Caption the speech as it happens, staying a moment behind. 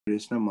it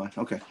is. Never mind.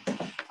 Okay.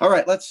 All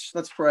right. Let's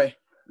pray.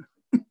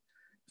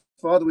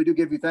 Father, we do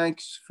give you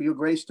thanks for your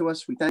grace to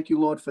us. We thank you,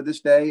 Lord, for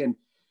this day. And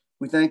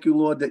we thank you,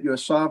 Lord, that you're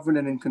sovereign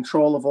and in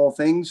control of all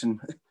things. And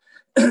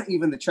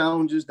even the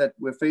challenges that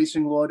we're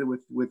facing, Lord,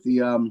 with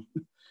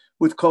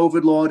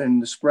COVID, Lord,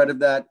 and the spread of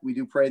that, we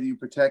do pray that you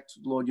protect,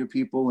 Lord, your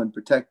people and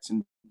protect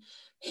and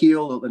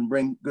heal and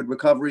bring good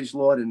recoveries,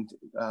 Lord. And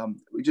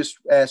we just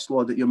ask,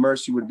 Lord, that your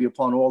mercy would be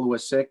upon all who are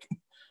sick.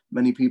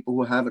 Many people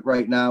who have it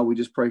right now, we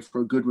just pray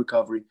for a good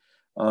recovery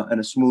and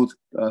a smooth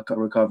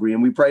recovery.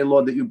 And we pray,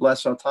 Lord, that you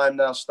bless our time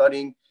now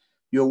studying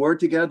your word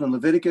together in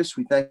Leviticus.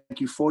 We thank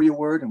you for your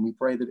word, and we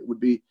pray that it would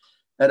be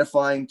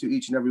edifying to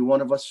each and every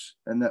one of us,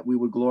 and that we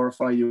would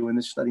glorify you in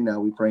this study now.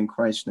 We pray in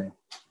Christ's name.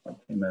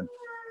 Amen.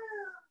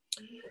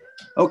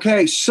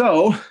 Okay,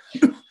 so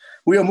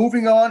we are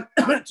moving on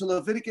to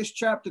Leviticus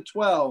chapter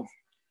 12.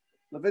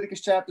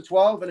 Leviticus chapter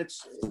 12, and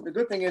the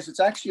good thing is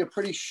it's actually a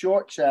pretty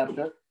short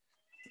chapter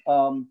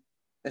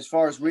as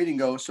far as reading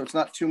goes, so it's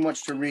not too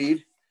much to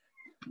read.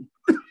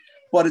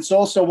 But it's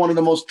also one of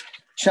the most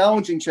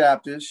challenging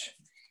chapters.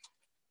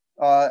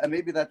 And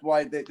maybe that's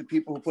why the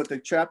people who put the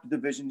chapter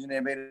divisions in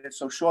there made it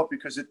so short,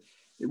 because it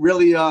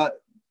really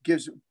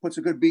puts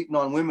a good beating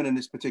on women in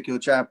this particular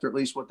chapter. At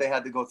least what they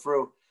had to go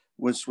through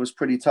was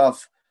pretty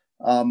tough.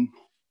 Well,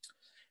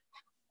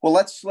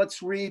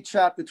 let's read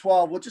chapter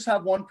 12. We'll just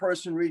have one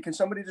person read. Can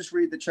somebody just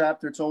read the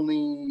chapter? It's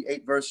only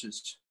 8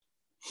 verses.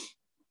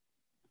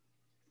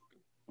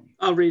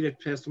 I'll read it,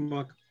 Pastor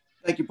Mark.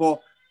 Thank you,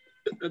 Paul.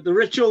 The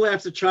ritual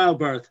after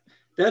childbirth.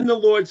 Then the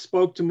Lord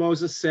spoke to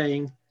Moses,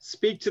 saying,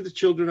 "Speak to the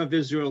children of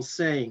Israel,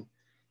 saying,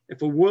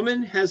 if a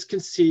woman has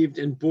conceived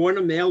and born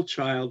a male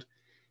child,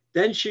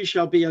 then she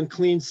shall be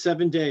unclean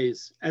 7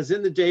 days. As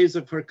in the days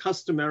of her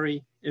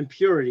customary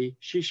impurity,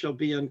 she shall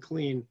be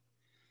unclean.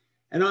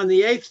 And on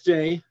the 8th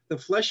day, the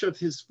flesh of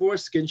his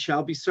foreskin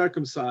shall be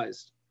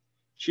circumcised.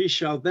 She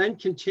shall then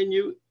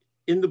continue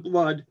in the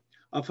blood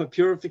of her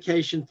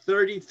purification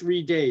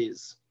 33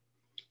 days.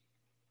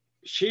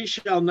 She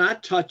shall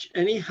not touch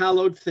any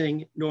hallowed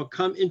thing, nor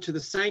come into the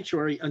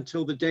sanctuary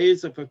until the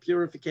days of her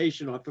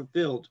purification are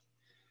fulfilled.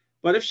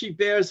 But if she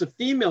bears a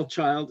female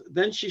child,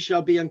 then she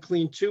shall be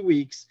unclean 2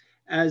 weeks,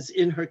 as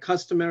in her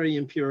customary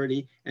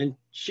impurity, and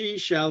she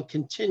shall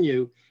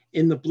continue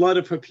in the blood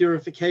of her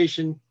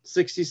purification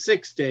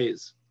 66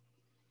 days.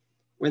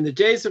 When the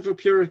days of her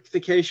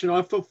purification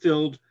are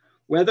fulfilled,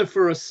 whether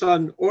for a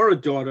son or a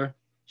daughter,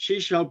 she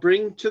shall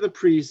bring to the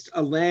priest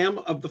a lamb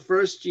of the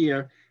first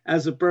year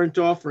as a burnt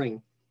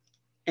offering,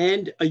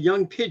 and a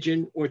young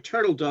pigeon or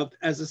turtle dove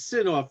as a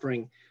sin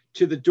offering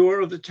to the door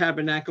of the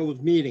tabernacle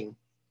of meeting.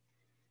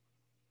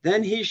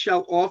 Then he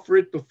shall offer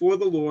it before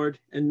the Lord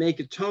and make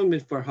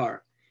atonement for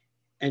her,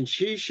 and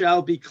she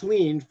shall be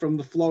clean from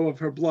the flow of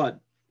her blood.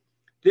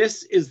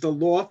 This is the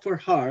law for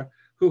her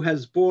who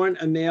has borne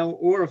a male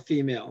or a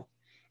female.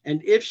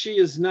 And if she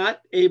is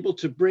not able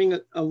to bring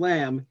a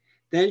lamb,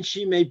 then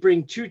she may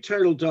bring 2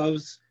 turtle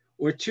doves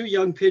or 2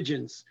 young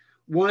pigeons,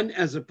 one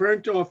as a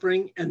burnt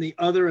offering and the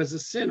other as a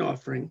sin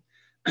offering.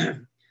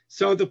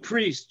 So the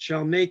priest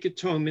shall make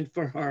atonement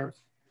for her,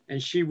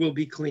 and she will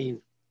be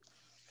clean.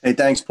 Hey,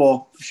 thanks,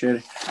 Paul.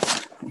 Appreciate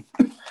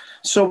it.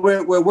 So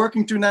we're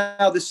working through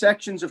now the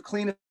sections of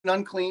clean and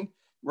unclean,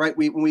 right?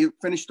 When we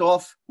finished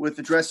off with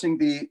addressing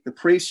the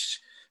priests,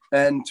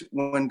 and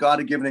when God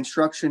had given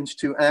instructions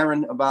to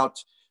Aaron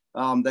about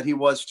that he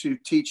was to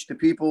teach the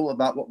people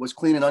about what was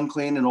clean and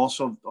unclean, and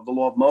also of the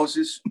law of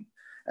Moses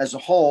as a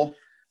whole.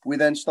 We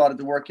then started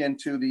to work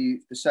into the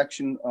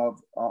section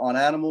of on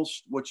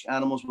animals, which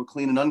animals were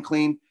clean and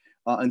unclean.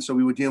 And so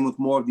we were dealing with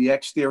more of the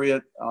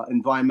exterior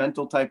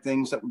environmental type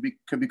things that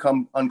could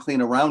become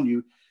unclean around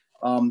you.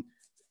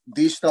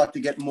 These start to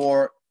get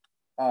more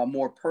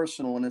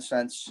personal in a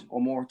sense, or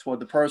more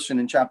toward the person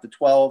in chapter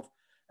 12,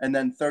 and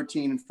then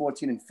 13 and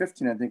 14 and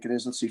 15, I think it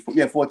is. Let's see.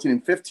 14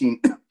 and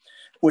 15,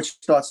 which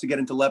starts to get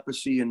into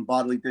leprosy and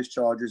bodily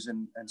discharges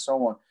and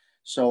so on.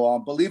 So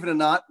believe it or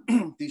not,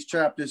 these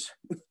chapters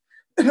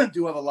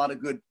do have a lot of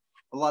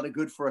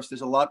good for us.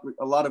 There's a lot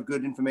of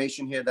good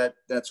information here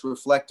that's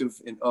reflective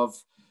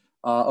of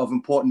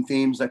important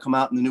themes that come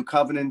out in the new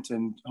covenant,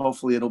 and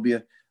hopefully it'll be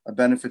a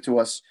benefit to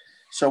us.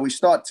 So we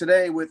start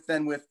today with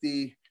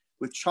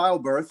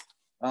childbirth.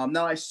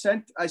 Now I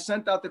sent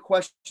out the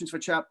questions for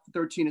chapter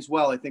 13 as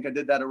well. I think I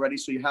did that already,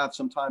 so you have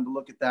some time to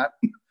look at that.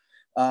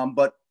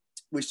 But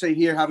we say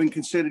here, having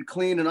considered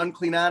clean and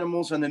unclean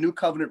animals and the new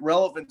covenant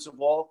relevance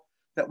of all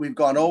that we've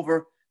gone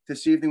over,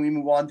 this evening we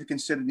move on to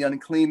consider the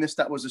uncleanness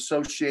that was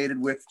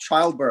associated with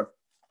childbirth.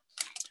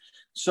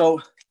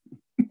 So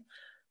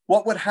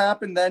what would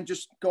happen then,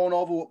 just going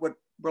over what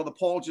Brother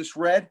Paul just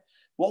read,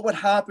 what would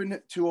happen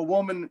to a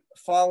woman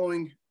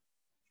following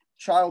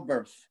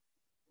childbirth?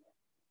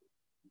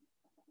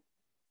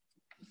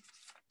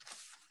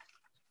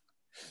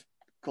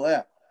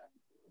 Claire.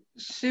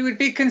 She would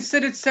be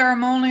considered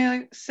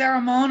ceremonially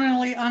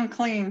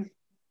unclean.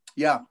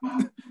 Yeah.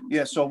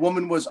 So a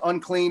woman was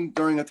unclean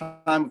during the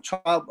time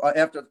of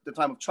after the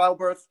time of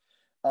childbirth.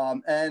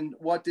 And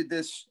what did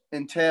this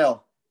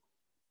entail?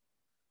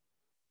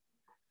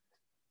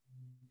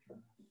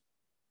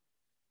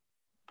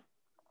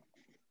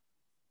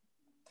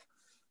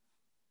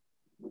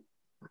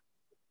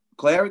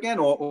 Claire again,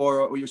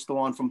 or you're still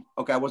on from?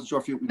 Okay, I wasn't sure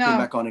if you came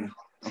back on again.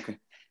 Okay.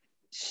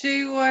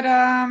 She would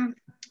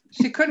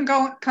she couldn't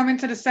come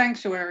into the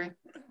sanctuary.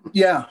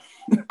 Yeah,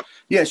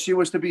 yeah, she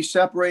was to be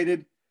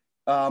separated,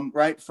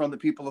 right, from the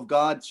people of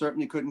God.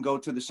 Certainly couldn't go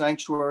to the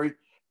sanctuary,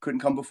 couldn't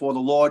come before the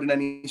Lord in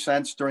any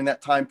sense during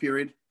that time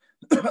period.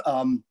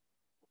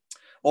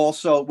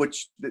 Also,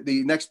 which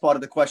the next part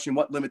of the question,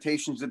 what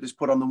limitations did this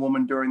put on the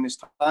woman during this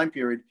time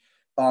period?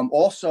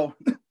 Also,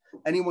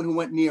 anyone who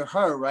went near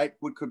her, right,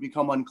 could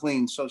become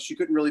unclean. So she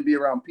couldn't really be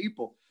around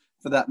people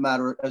for that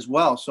matter as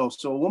well. So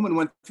a woman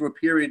went through a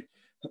period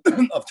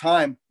of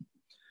time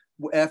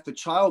after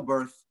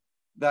childbirth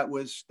that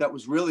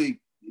was really,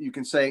 you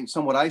can say,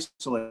 somewhat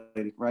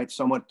isolated, right?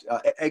 Somewhat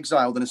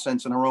exiled in a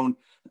sense in her own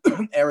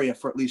area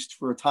for at least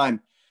for a time,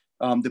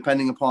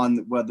 depending upon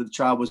whether the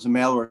child was a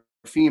male or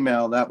a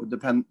female. That would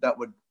depend. That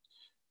would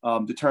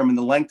determine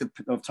the length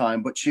of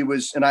time. But she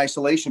was in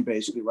isolation,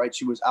 basically, right?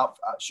 She was out.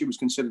 She was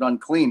considered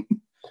unclean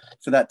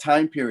for that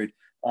time period.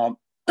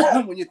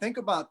 When you think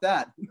about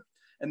that,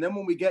 and then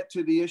when we get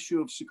to the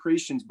issue of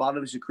secretions,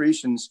 bodily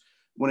secretions,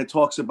 when it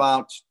talks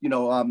about,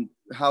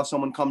 how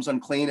someone comes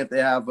unclean if they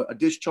have a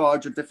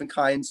discharge of different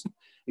kinds,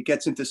 it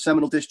gets into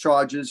seminal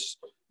discharges.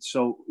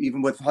 So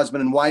even with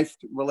husband and wife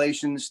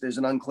relations, there's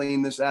an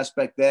uncleanness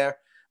aspect there.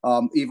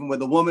 Even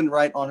with a woman,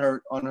 right, on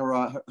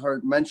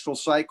her menstrual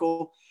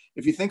cycle.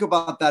 If you think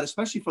about that,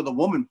 especially for the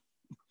woman,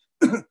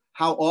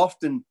 how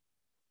often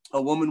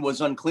a woman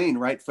was unclean,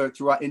 right,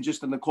 throughout in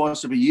the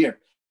course of a year.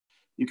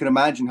 You can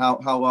imagine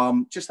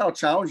how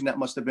challenging that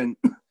must have been.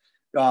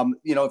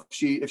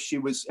 If she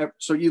was,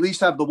 so you at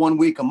least have the 1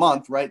 week a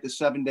month, right? The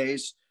 7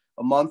 days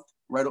a month,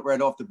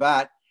 right off the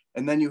bat.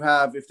 And then you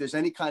have, if there's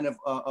any kind of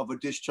a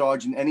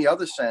discharge in any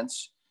other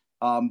sense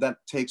that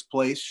takes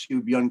place, she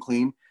would be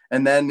unclean.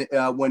 And then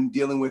when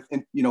dealing with,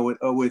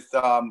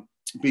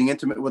 being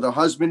intimate with her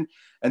husband,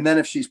 and then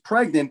if she's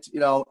pregnant,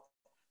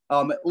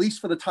 at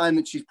least for the time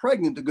that she's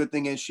pregnant, the good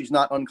thing is she's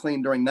not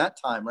unclean during that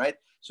time, right?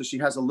 So she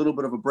has a little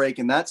bit of a break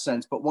in that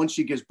sense. But once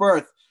she gives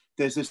birth,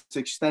 there's this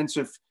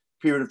extensive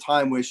period of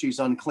time where she's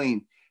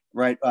unclean,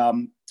 right?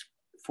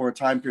 For a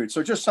time period.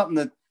 So just something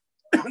that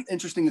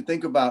interesting to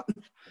think about,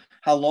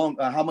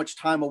 how much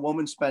time a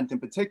woman spent in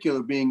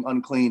particular being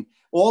unclean.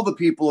 All the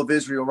people of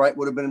Israel, right,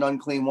 would have been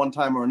unclean one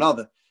time or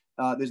another.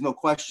 There's no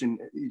question,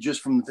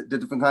 just from the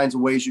different kinds of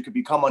ways you could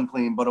become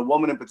unclean. But a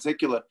woman in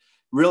particular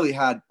really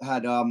had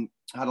a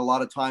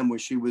lot of time where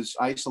she was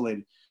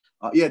isolated.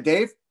 Yeah,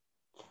 Dave?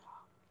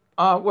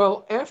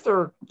 Well,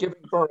 after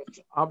giving birth,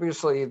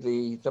 obviously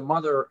the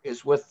mother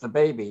is with the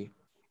baby,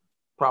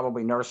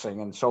 probably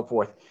nursing and so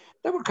forth.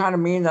 That would kind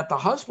of mean that the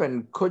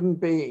husband couldn't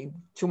be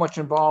too much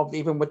involved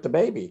even with the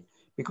baby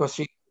because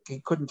he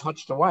couldn't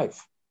touch the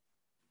wife.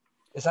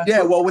 Is that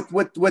true? Well,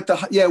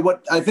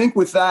 what I think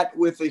with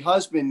the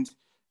husband,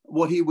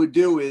 what he would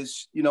do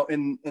is,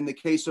 in the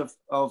case of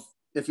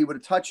if he were to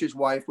touch his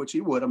wife, which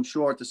he would, I'm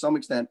sure to some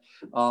extent,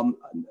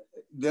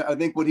 I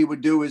think what he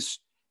would do is,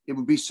 it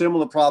would be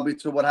similar probably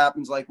to what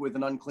happens like with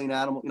an unclean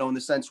animal, in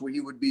the sense where he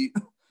would be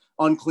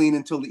unclean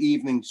until the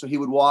evening. So he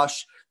would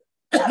wash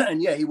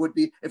and he would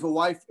be, if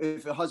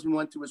a husband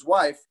went to his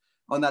wife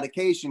on that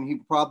occasion, he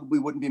probably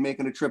wouldn't be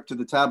making a trip to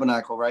the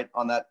tabernacle, right,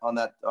 on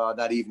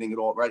that evening at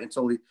all, right,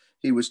 until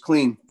he was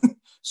clean.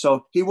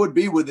 So he would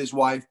be with his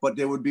wife, but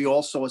there would be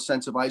also a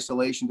sense of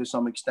isolation to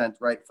some extent,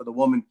 right, for the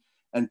woman,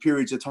 and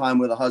periods of time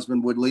where the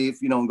husband would leave,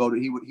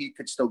 and he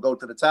could still go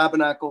to the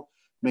tabernacle,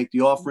 make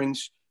the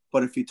offerings.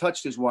 But if he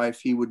touched his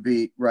wife, he would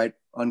be, right,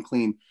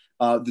 unclean.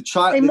 The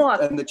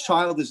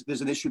child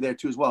there's an issue there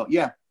too as well.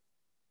 Yeah.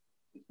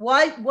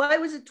 Why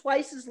was it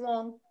twice as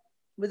long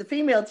with a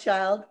female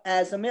child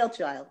as a male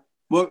child?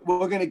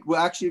 We're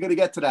actually gonna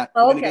get to that.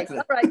 Oh, okay.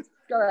 All right.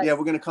 Yeah,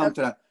 we're gonna come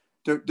to that.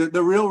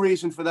 The real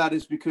reason for that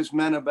is because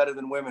men are better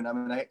than women. I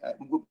mean,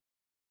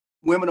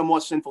 women are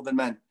more sinful than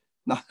men.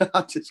 No,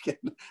 I'm just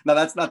kidding. No,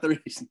 that's not the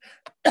reason.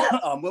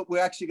 We're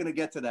actually gonna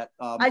get to that.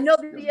 I know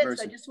the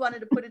answer. I just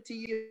wanted to put it to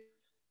you.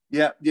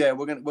 Yeah,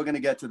 we're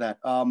gonna get to that.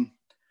 All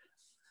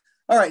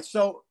right,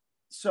 so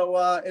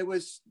it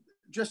was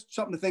just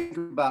something to think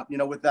about,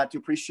 with that, to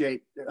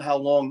appreciate how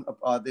long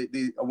a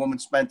woman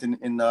spent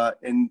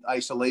in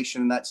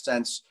isolation in that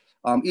sense.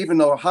 Even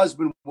though her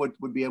husband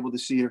would be able to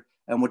see her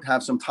and would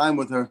have some time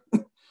with her,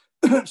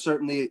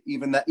 certainly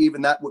even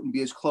that wouldn't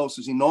be as close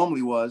as he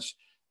normally was,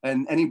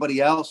 and anybody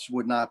else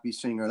would not be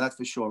seeing her. That's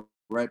for sure.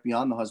 Right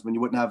beyond the husband,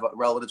 you wouldn't have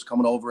relatives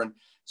coming over and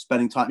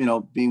spending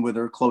time, being with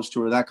her, close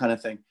to her, that kind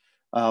of thing.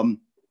 All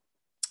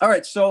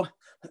right, so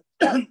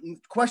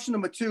question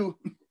number 2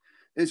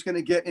 is going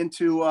to get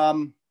into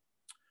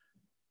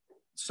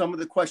some of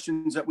the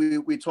questions that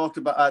we talked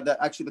about.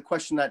 The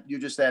question that you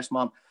just asked,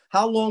 Mom.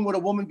 How long would a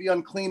woman be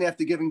unclean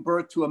after giving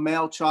birth to a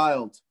male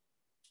child?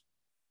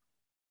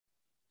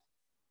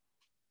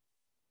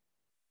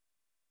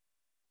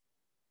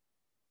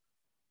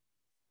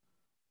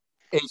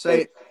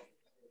 Say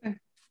it.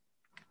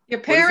 Your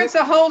parents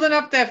are holding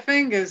up their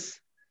fingers.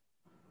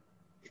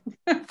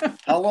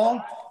 How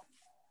long?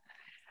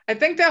 I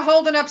think they're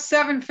holding up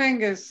 7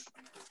 fingers.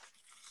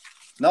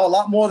 No, a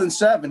lot more than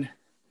 7.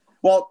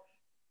 Well,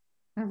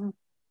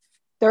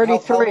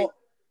 33.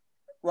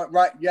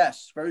 Right.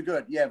 Yes. Very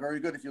good. Yeah. Very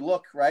good. If you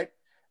look, right,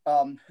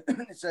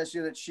 it says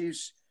here that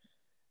she's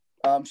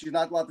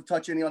not allowed to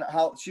touch any on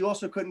how she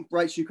also couldn't,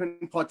 right. She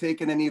couldn't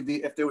partake in any of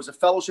if there was a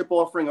fellowship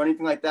offering or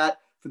anything like that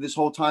for this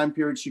whole time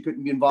period, she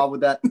couldn't be involved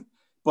with that.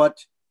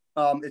 But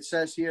it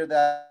says here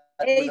that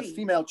 80, with a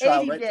female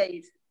child, 80 right?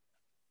 days.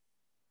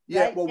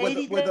 Yeah. Right? Well, with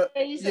 80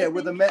 days, yeah, I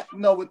with a think.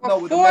 with a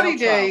 40 male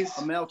days.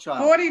 child, a male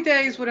child. 40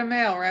 days with a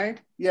male,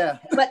 right? Yeah.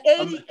 But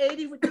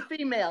 80 with the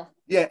female.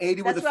 Yeah,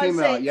 80 with That's a what I'm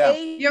female. saying. Yeah.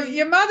 80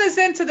 Your mother's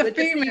into the with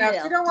the female. She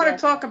female, don't want yeah.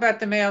 to talk about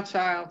the male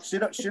child. She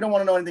don't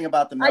want to know anything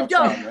about the I male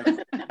don't. child,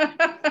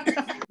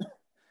 right?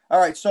 All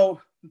right. So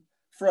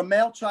for a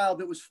male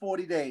child, it was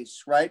 40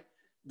 days, right?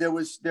 There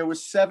was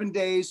 7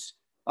 days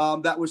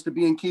that was to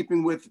be in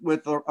keeping with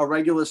a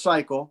regular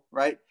cycle,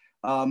 right?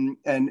 And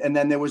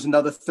then there was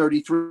another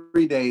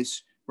 33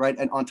 days, right?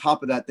 And on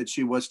top of that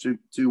she was to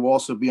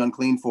also be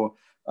unclean for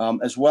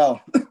as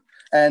well.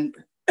 And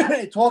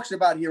it talks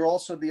about here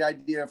also the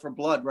idea of her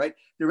blood, right?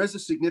 There is a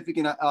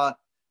significant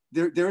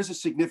there is a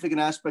significant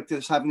aspect to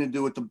this having to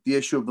do with the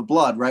issue of the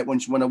blood, right?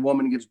 When a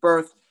woman gives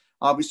birth,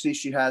 obviously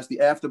she has the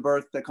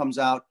afterbirth that comes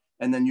out,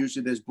 and then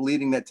usually there's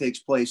bleeding that takes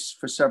place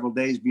for several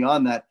days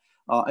beyond that.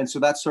 And so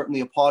that's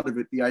certainly a part of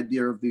it, the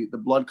idea of the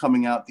blood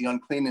coming out, the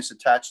uncleanness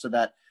attached to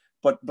that.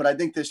 But I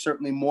think there's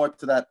certainly more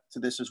to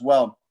this as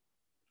well.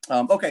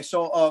 Okay,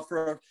 so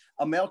for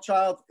a male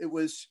child, it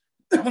was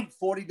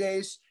 40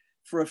 days.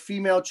 For a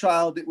female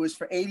child, it was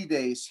for 80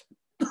 days.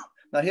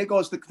 Now here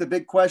goes the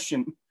big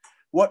question.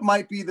 What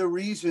might be the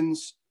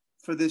reasons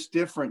for this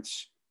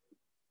difference?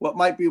 What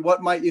might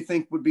you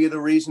think would be the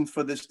reason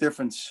for this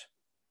difference?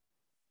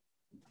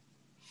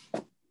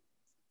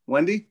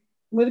 Wendy?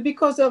 Would it be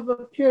because of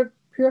a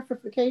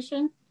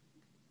purification?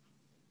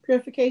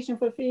 Purification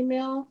for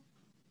female?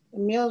 The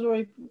males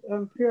were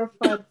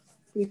purified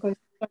because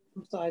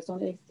circumcised on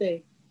the 8th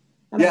day.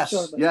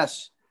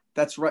 Yes,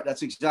 that's right.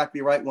 That's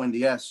exactly right, Wendy.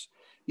 Yes.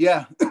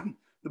 Yeah.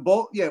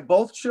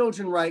 Both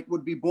children, right,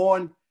 would be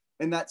born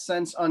in that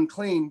sense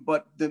unclean,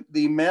 but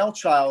the male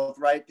child,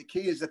 right, the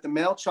key is that the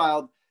male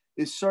child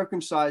is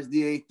circumcised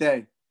the 8th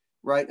day,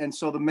 right? And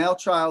so the male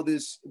child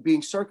is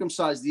being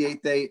circumcised the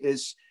 8th day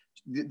is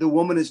the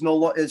woman is no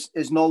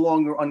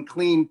longer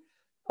unclean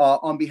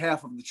on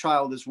behalf of the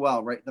child as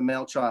well, right? The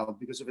male child,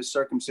 because of his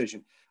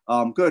circumcision.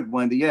 Good,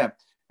 Wendy. Yeah.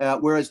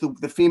 Whereas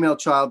the female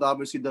child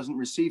obviously doesn't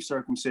receive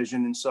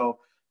circumcision, and so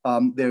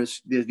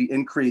there's the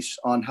increase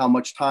on how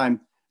much time,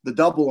 the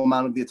double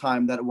amount of the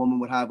time that a woman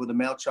would have with a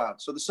male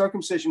child. So the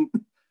circumcision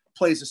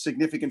plays a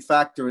significant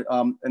factor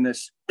in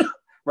this.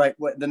 Right.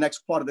 The next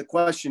part of the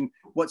question: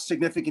 what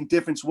significant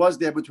difference was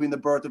there between the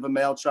birth of a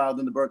male child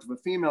and the birth of a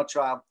female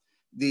child?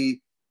 The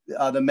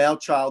male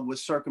child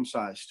was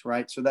circumcised,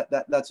 right? So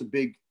that's a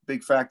big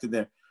factor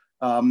there.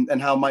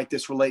 And how might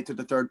this relate to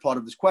the third part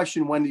of this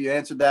question? When you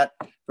answered that,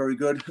 very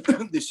good.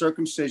 The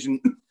circumcision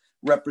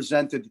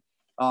represented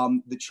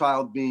the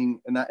child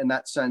being in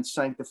that sense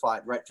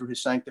sanctified, right, through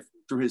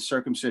his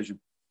circumcision.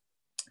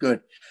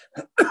 Good.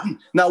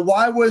 Now,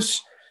 why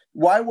was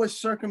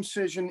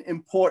circumcision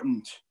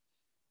important?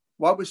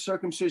 Why was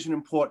circumcision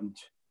important?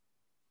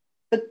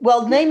 But,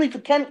 well, mainly for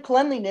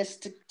cleanliness.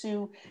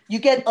 To you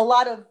get a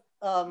lot of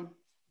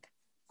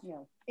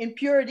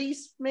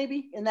impurities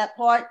maybe in that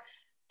part,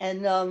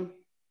 and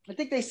I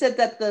think they said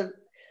that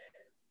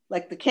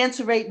the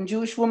cancer rate in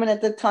Jewish women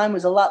at the time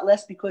was a lot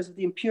less because of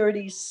the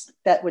impurities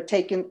that were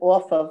taken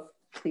off of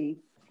the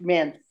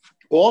man.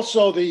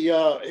 Also,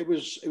 it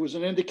was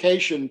an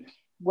indication.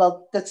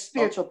 Well, the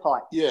spiritual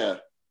part. Yeah,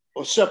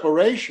 or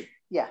separation.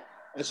 Yeah.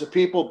 As the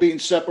people being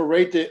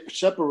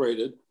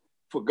separated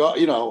for God,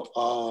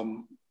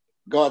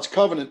 God's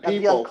covenant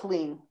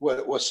people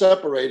were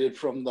separated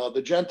from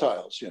the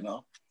Gentiles.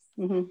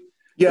 Mm-hmm.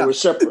 Yeah, they were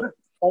separate.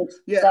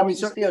 Yeah, that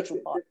was the spiritual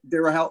part.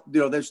 There are health.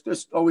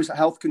 There's always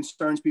health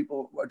concerns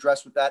people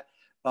address with that.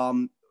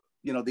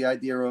 The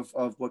idea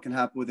of what can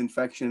happen with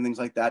infection and things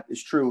like that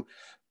is true,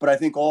 but I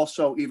think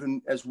also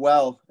even as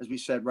well as we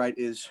said, right,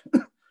 is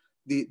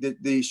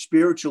the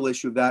spiritual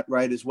issue of that,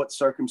 right, is what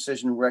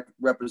circumcision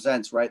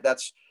represents, right?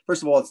 That's,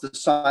 first of all, it's the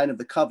sign of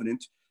the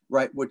covenant,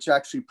 right, which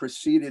actually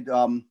preceded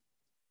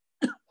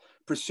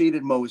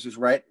Moses,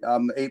 right?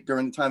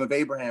 During the time of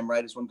Abraham,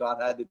 right, is when God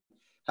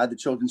had the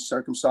children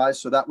circumcised.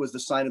 So that was the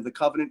sign of the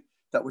covenant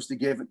that was to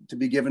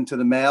be given to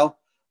the male.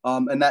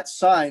 And that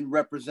sign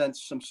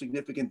represents some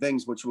significant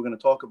things, which we're going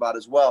to talk about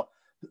as well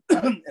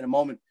in a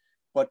moment.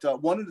 But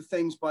one of the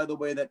things, by the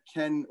way, that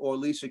Ken or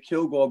Lisa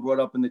Kilgore brought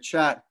up in the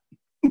chat,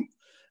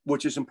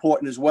 which is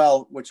important as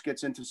well, which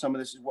gets into some of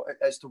this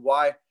as to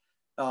why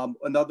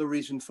another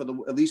reason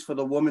at least for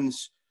the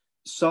woman's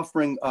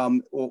suffering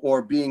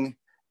or being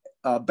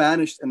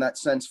banished in that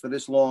sense for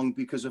this long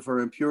because of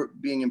her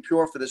being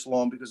impure for this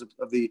long because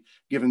of the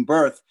giving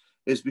birth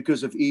is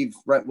because of Eve,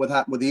 right? What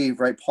happened with Eve,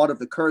 right? Part of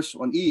the curse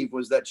on Eve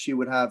was that she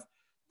would have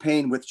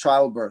pain with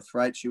childbirth,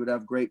 right? She would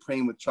have great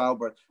pain with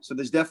childbirth. So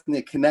there's definitely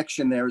a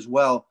connection there as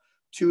well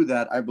to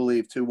that, I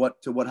believe, to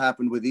what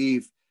happened with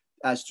Eve,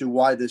 as to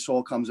why this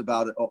all comes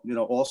about.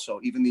 Also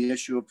even the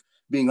issue of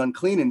being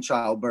unclean in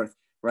childbirth,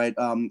 right?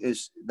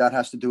 Is that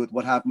has to do with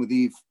what happened with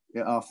Eve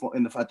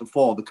at the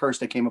fall, the curse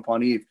that came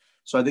upon Eve.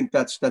 So I think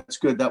that's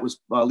good. That was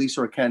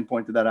Lisa or Ken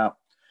pointed that out.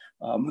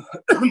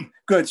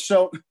 Good.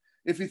 So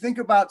if you think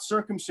about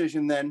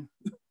circumcision, then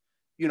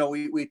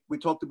we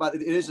talked about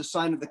it. It is a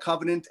sign of the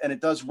covenant, and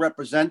it does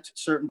represent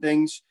certain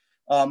things.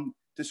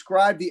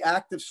 Describe the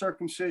act of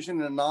circumcision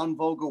in a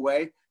non-vulgar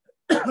way,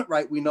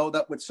 right? We know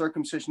that when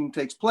circumcision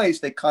takes place,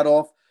 they cut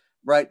off,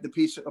 right, a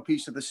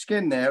piece of the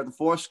skin there, the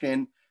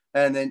foreskin,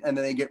 and then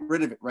they get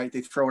rid of it, right?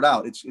 They throw it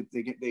out.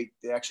 They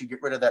actually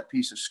get rid of that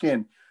piece of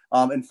skin.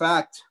 In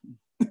fact,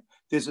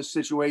 there's a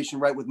situation,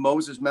 right, with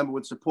Moses, remember,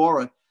 with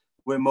Zipporah,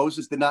 where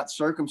Moses did not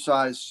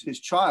circumcise his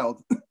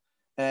child,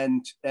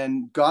 and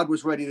God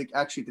was ready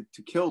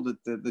to kill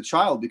the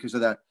child because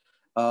of that.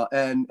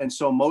 And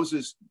so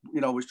Moses,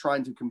 was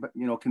trying to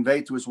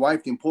convey to his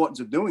wife the importance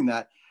of doing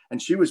that,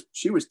 and she was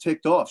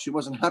ticked off. She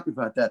wasn't happy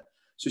about that.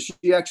 So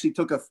she actually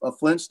took a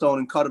flintstone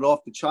and cut it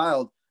off the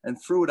child and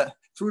threw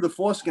the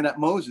foreskin at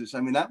Moses.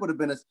 I mean, that would have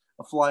been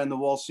a fly in the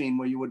wall scene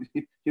where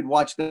you'd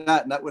watch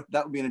that, and that would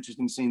be an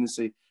interesting scene to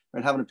see,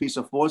 right? Having a piece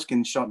of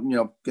foreskin shot,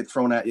 get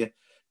thrown at you.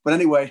 But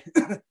anyway,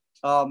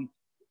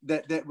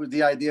 that was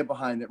the idea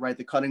behind it, right?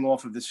 The cutting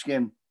off of the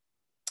skin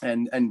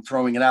and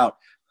throwing it out.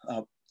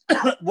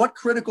 What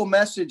critical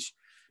message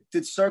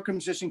did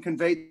circumcision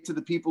convey to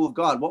the people of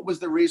God? What was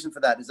the reason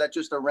for that? Is that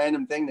just a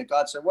random thing that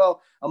God said,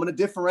 well, I'm going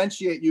to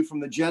differentiate you from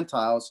the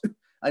Gentiles.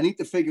 I need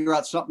to figure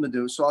out something to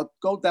do. So I'll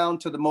go down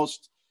to the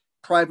most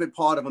private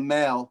part of a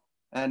male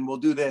and we'll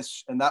do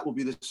this. And that will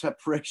be the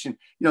separation.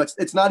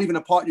 It's not even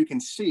a part you can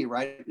see,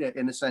 right?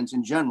 In a sense,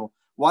 in general.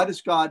 Why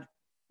does God,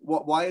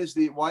 why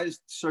is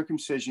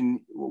circumcision,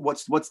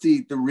 what's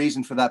the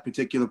reason for that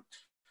particular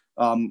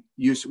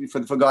use,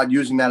 for God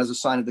using that as a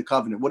sign of the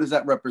covenant? What does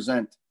that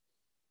represent?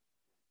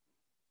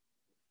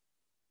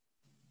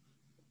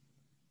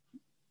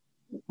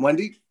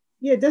 Wendy?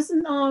 Yeah,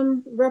 doesn't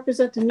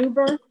represent the new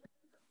birth?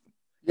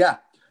 Yeah,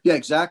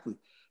 exactly.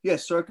 Yeah,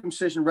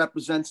 circumcision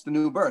represents the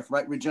new birth,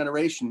 right?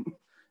 Regeneration.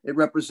 It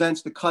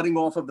represents the cutting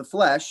off of the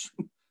flesh,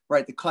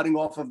 right? The cutting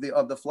off of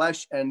the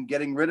flesh and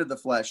getting rid of the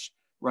flesh,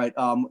 right?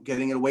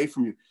 Getting it away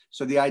from you.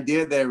 So the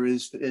idea there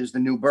is the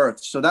new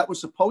birth. So that was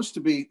supposed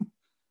to be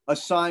a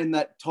sign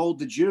that told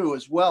the Jew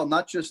as well,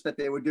 not just that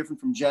they were different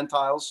from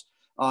Gentiles.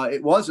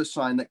 It was a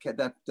sign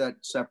that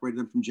separated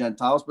them from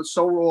Gentiles, but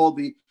so were all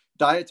the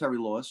dietary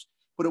laws.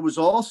 But it was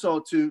also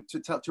to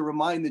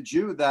remind the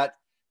Jew that,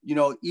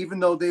 even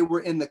though they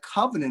were in the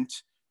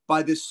covenant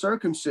by this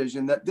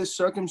circumcision, that this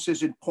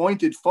circumcision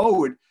pointed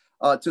forward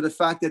to the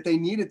fact that they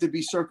needed to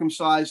be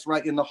circumcised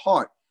right in the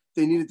heart.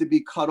 They needed to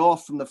be cut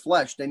off from the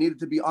flesh. They needed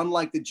to be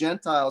unlike the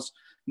Gentiles,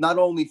 not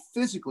only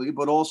physically,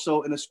 but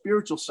also in a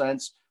spiritual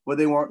sense, where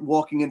they weren't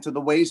walking into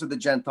the ways of the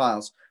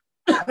Gentiles.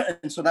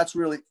 And so that's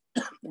really,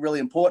 really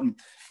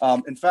important.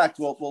 In fact,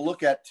 we'll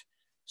look at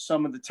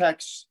some of the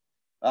texts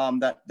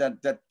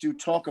that do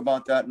talk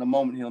about that in a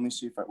moment here. Let me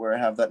see where I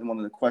have that in one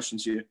of the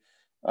questions here.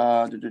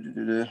 I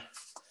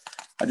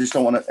just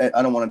don't want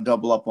to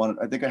double up on it.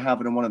 I think I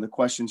have it in one of the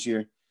questions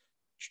here.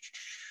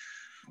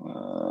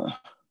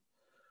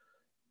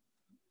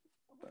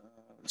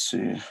 Let's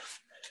see.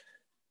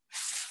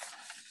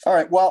 All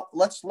right. Well,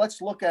 let's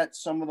look at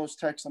some of those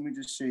texts. Let me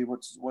just see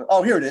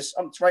oh, here it is.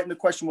 It's right in the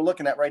question we're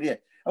looking at right here.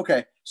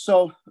 Okay.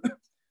 So,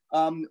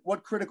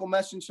 what critical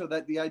message? So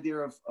that the idea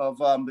of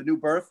the new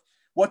birth.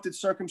 What did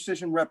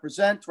circumcision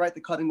represent? Right,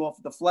 the cutting off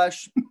of the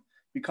flesh,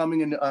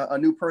 becoming a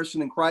new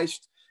person in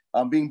Christ,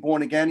 being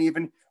born again.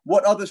 Even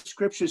what other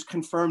scriptures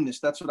confirm this?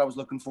 That's what I was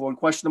looking for. And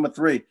question number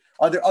 3: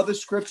 are there other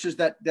scriptures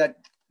that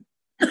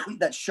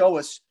show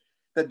us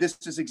that this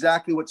is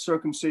exactly what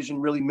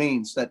circumcision really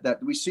means? That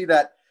we see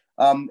that.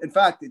 In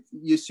fact,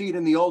 you see it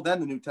in the Old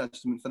and the New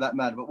Testament, for that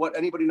matter. But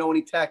anybody know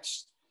any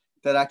texts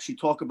that actually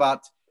talk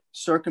about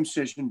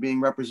circumcision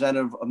being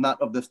representative of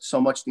not of so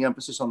much the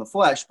emphasis on the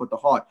flesh, but the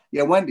heart?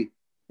 Yeah, Wendy.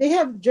 They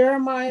have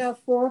Jeremiah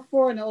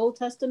 4:4 in the Old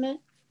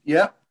Testament.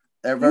 Yeah,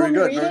 very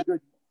good, very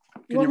good.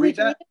 Can you read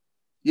that?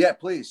 Yeah,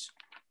 please.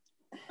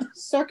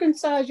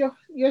 Circumcise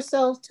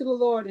yourselves to the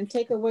Lord and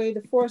take away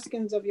the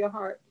foreskins of your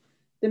heart,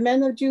 the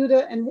men of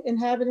Judah and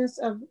inhabitants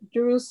of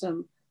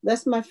Jerusalem,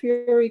 lest my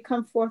fury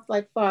come forth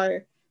like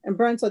fire and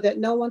burn so that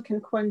no one can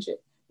quench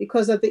it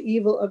because of the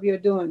evil of your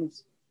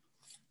doings.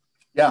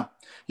 Yeah,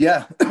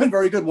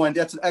 very good, Wendy.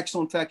 That's an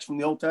excellent text from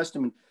the Old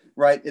Testament.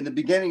 Right, in the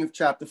beginning of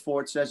chapter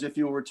 4, it says, if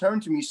you will return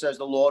to me, says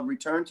the Lord,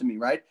 return to me,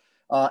 right?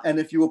 And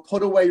if you will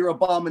put away your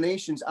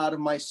abominations out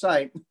of my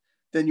sight,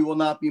 then you will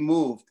not be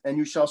moved. And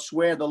you shall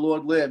swear the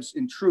Lord lives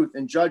in truth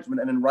and judgment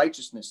and in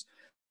righteousness.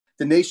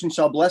 The nations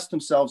shall bless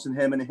themselves in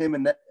him, and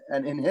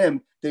in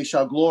him they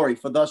shall glory.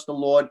 For thus the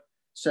Lord,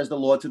 says the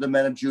Lord to the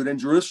men of Judah and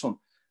Jerusalem.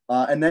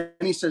 And then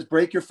he says,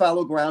 break your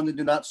fallow ground and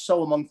do not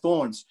sow among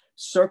thorns.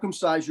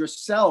 Circumcise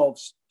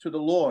yourselves to the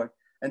Lord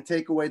and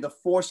take away the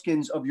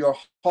foreskins of your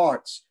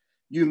hearts,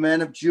 you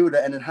men of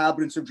Judah and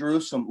inhabitants of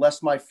Jerusalem,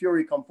 lest my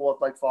fury come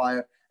forth like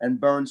fire and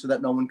burn so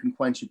that no one can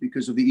quench it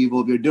because of the evil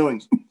of your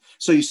doings.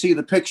 So you see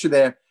the picture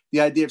there,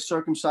 the idea of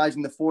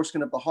circumcising the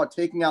foreskin of the heart,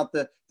 taking out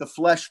the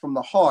flesh from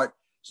the heart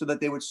so that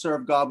they would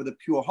serve God with a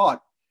pure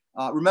heart.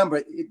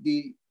 Remember,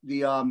 the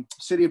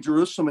city of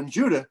Jerusalem and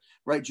Judah,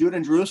 right? Judah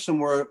and Jerusalem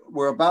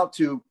were about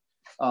to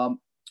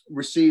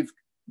receive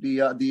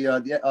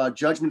the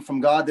judgment from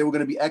God. They were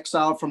going to be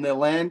exiled from their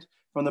land,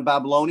 from the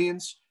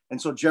Babylonians.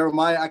 And so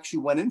Jeremiah actually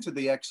went into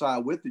the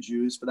exile with the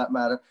Jews, for that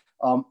matter.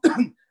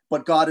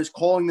 But God is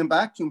calling them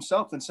back to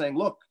himself and saying,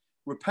 look,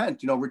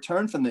 repent,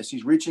 return from this.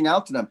 He's reaching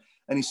out to them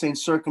and he's saying,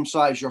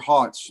 circumcise your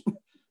hearts.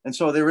 And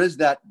so there is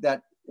that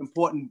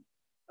important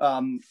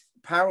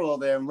parallel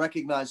there, and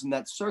recognizing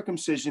that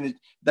circumcision,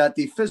 that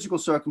the physical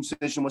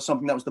circumcision was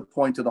something that was the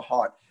point of the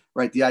heart,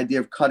 right? The idea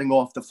of cutting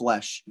off the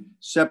flesh,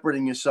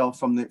 separating yourself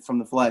from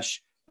the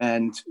flesh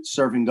and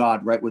serving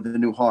God, right, with a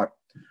new heart.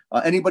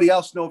 Anybody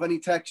else know of any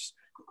texts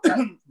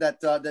that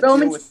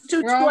Romans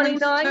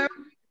 2:29?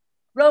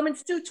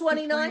 Romans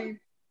 2:29?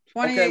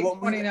 28,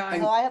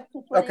 29. Oh, I have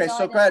 2:29. Okay,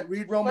 so go ahead,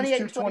 read Romans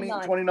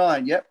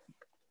 2:29. Yep.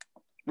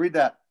 Read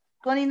that.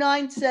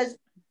 29 says,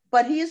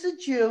 but he is a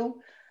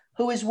Jew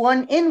who is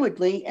one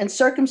inwardly, and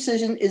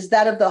circumcision is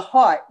that of the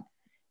heart,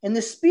 in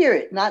the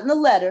spirit, not in the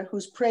letter,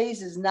 whose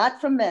praise is not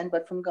from men,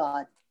 but from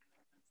God.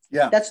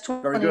 Yeah, that's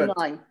 29. Very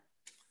good.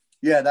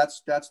 Yeah,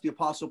 that's the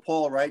Apostle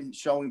Paul, right? He's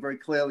showing very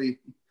clearly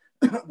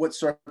what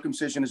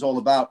circumcision is all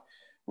about,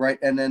 right?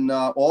 And then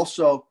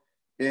also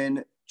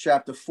in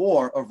chapter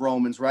 4 of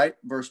Romans, right?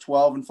 Verse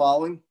 12 and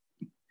following.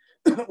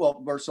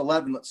 Well, verse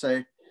 11, let's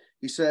say.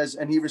 He says,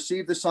 and he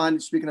received the sign,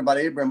 speaking about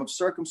Abraham, of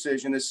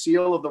circumcision, a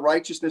seal of the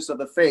righteousness of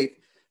the faith,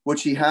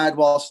 which he had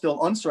while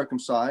still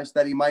uncircumcised,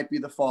 that he might be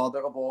the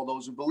father of all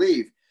those who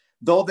believe.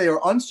 Though they are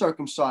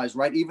uncircumcised,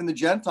 right? Even the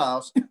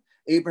Gentiles,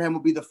 Abraham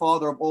will be the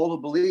father of all who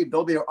believe.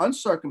 Though they are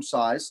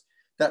uncircumcised,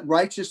 that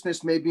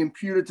righteousness may be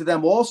imputed to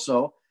them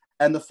also,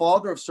 and the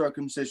father of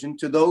circumcision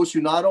to those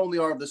who not only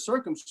are of the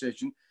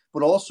circumcision,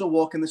 but also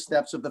walk in the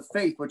steps of the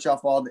faith which our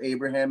father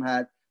Abraham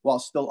had while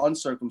still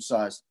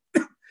uncircumcised.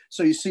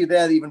 So you see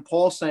that even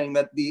Paul saying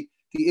that the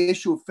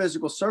issue of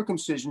physical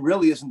circumcision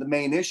really isn't the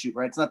main issue,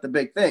 right? It's not the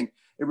big thing.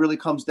 It really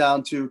comes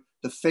down to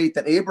the faith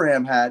that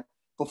Abraham had.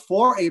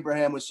 Before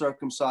Abraham was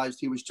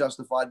circumcised, he was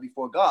justified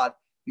before God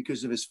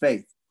because of his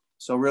faith.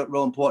 So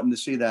real important to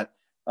see that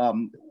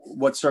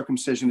what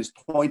circumcision is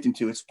pointing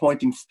to. It's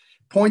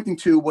pointing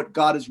to what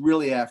God is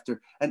really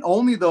after. And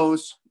only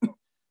those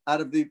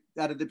out of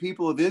the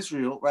people of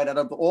Israel, right? Out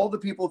of all the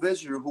people of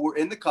Israel who were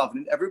in the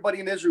covenant, everybody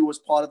in Israel was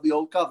part of the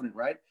old covenant,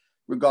 right?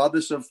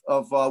 Regardless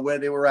of where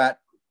they were at,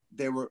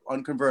 they were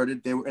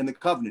unconverted, they were in the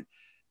covenant.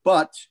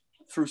 But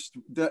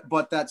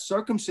that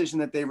circumcision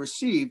that they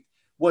received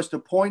was to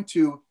point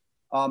to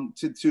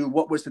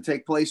what was to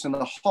take place in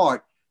the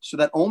heart, so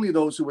that only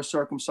those who were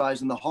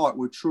circumcised in the heart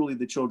were truly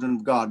the children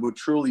of God, were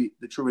truly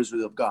the true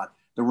Israel of God,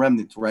 the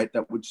remnant, right,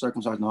 that would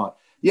circumcise in the heart.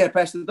 Yeah,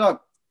 Pastor Doug.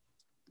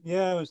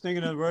 Yeah, I was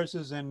thinking of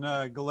verses in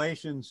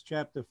Galatians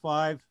chapter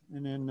 5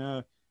 and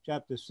in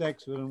chapter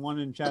 6, and one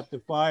in chapter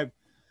 5,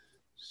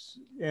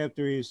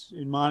 after he's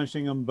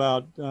admonishing them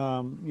about,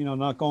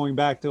 not going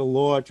back to the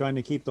law, trying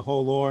to keep the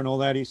whole law and all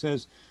that. He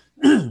says,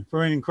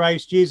 for in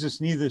Christ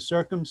Jesus, neither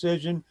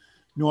circumcision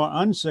nor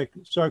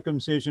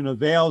uncircumcision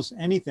avails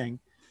anything,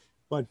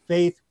 but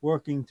faith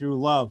working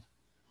through love.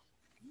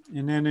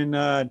 And then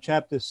in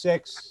chapter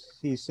 6,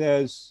 he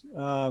says,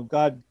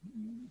 God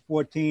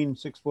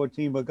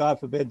 6:14, but God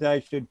forbid that I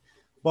should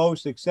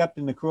boast except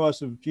in the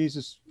cross of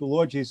Jesus, the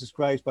Lord Jesus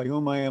Christ, by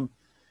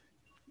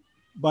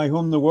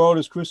whom the world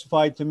is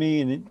crucified to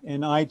me,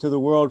 and I to the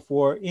world.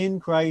 For in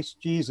Christ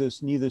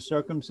Jesus, neither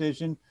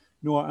circumcision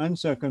nor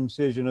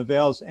uncircumcision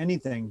avails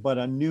anything, but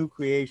a new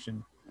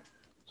creation.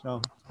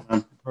 So,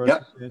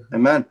 yep.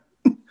 Amen.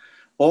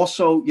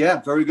 Also, yeah,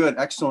 very good.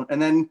 Excellent.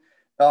 And then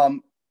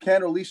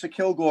Lisa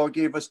Kilgore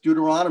gave us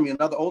Deuteronomy,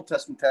 another Old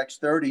Testament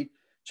text,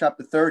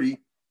 chapter 30,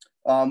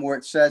 where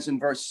it says in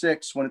verse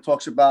 6, when it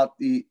talks about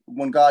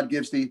when God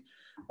gives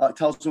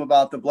tells them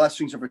about the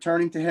blessings of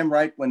returning to him,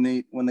 right? When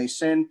they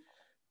sin,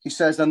 he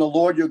says, then the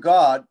Lord your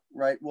God,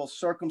 right, will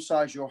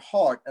circumcise your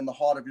heart and the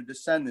heart of your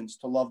descendants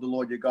to love the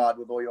Lord your God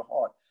with all your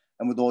heart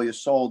and with all your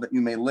soul, that you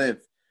may live.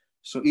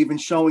 So even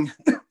showing,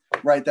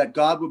 right, that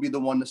God will be the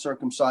one to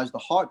circumcise the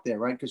heart there,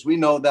 right? Because we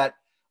know that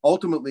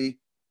ultimately,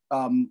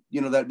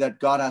 that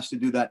God has to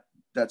do that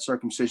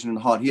circumcision in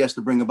the heart. He has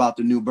to bring about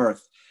the new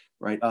birth,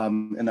 right,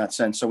 in that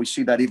sense. So we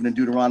see that even in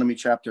Deuteronomy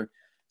chapter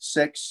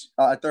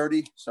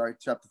 30.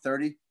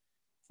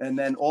 And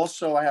then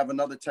also I have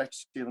another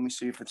text here. Let me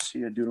see if it's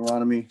here.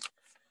 Deuteronomy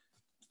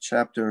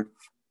chapter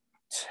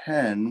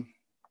 10.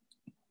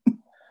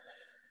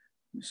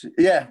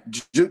 Yeah,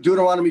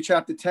 Deuteronomy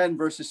chapter 10,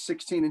 verses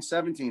 16 and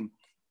 17,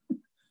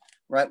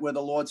 right, where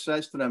the Lord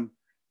says to them,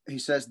 he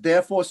says,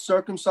 therefore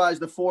circumcise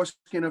the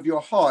foreskin of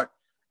your heart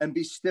and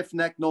be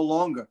stiff-necked no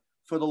longer.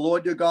 For the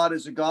Lord your God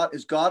is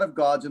God of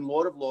gods and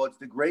Lord of lords,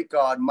 the great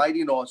God,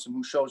 mighty and awesome,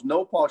 who shows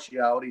no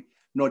partiality,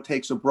 nor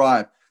takes a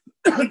bribe.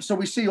 So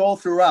we see all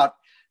throughout,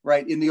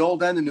 right, in the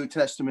Old and the New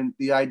Testament,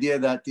 the idea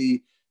that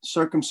the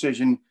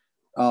circumcision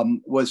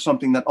was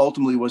something that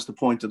ultimately was the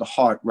point of the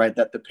heart, right?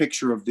 That the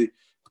picture of the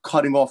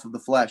cutting off of the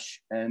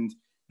flesh and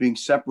being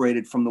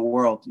separated from the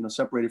world,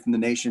 separated from the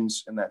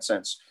nations in that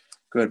sense.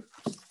 Good.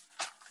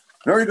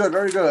 Very good,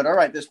 very good. All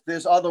right,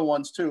 there's other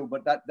ones too,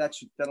 but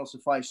that'll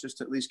suffice just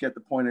to at least get the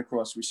point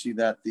across. We see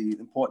that the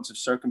importance of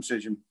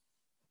circumcision.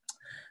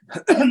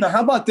 Now,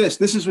 how about this?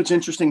 This is what's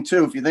interesting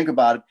too, if you think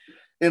about it.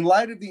 In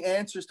light of the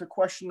answers to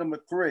question number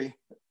 3,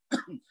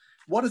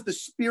 what is the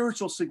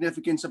spiritual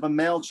significance of a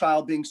male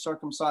child being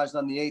circumcised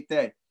on the 8th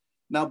day?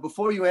 Now,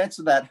 before you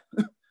answer that,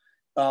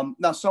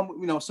 now some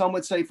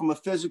would say from a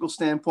physical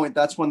standpoint,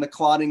 that's when the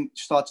clotting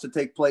starts to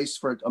take place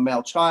for a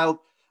male child.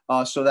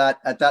 So that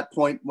at that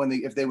point,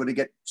 if they were to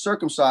get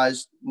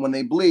circumcised, when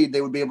they bleed, they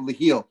would be able to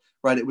heal,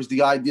 right? It was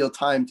the ideal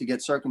time to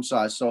get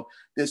circumcised. So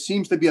there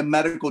seems to be a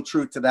medical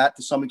truth to that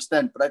to some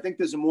extent, but I think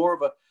there's more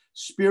of a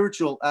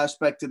spiritual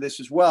aspect to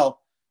this as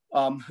well.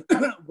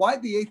 Why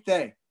the 8th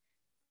day?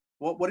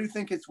 What do you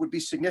think would be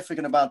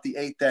significant about the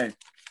 8th day?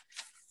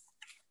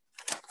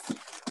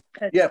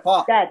 Yeah,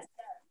 Paul.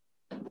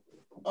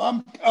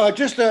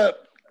 Just a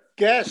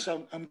guess.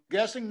 I'm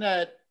guessing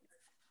that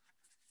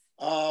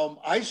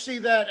I see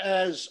that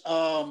as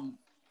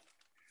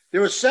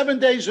there are 7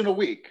 days in a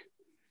week,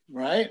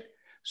 right?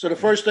 So the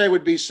first day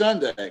would be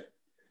Sunday,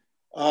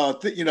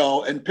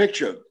 and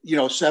picture,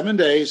 7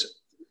 days.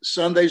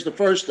 Sunday's the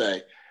first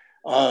day.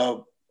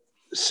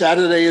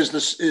 Saturday is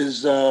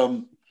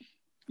the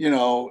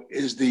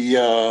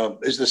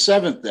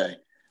 7th day,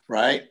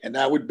 right? And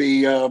that would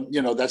be,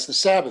 that's the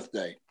Sabbath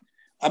day.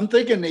 I'm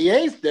thinking the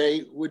 8th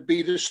day would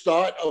be the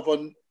start of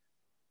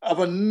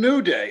a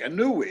new day, a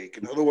new week.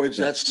 In other words,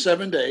 that's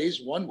 7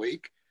 days, 1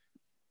 week.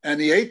 And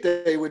the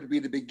 8th day would be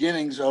the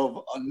beginnings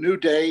of a new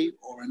day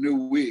or a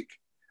new week,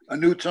 a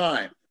new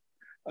time,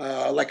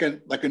 like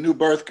a new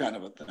birth kind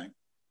of a thing.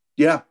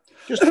 Yeah,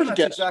 just that's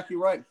exactly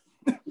right.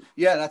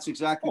 Yeah, that's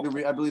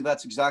exactly I believe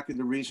that's exactly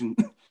the reason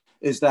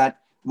is that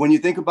when you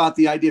think about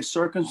the idea of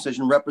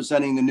circumcision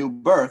representing the new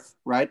birth,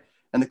 right,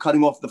 and the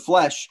cutting off the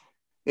flesh,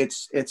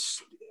 it's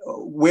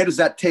where does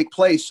that take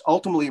place?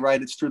 Ultimately,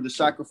 right, it's through the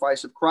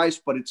sacrifice of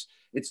Christ, but it's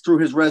through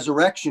his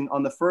resurrection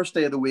on the first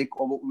day of the week,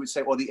 or what we would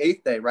say, or the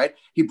 8th day, right?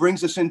 He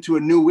brings us into a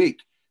new week.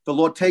 The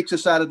Lord takes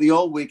us out of the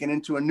old week and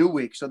into a new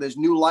week. So there's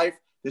new life,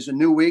 there's a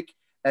new week.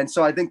 And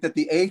so I think that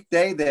the 8th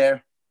day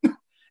there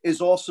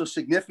is also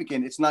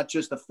significant. It's not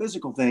just a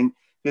physical thing.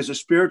 There's a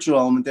spiritual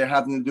element there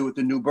having to do with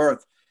the new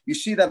birth. You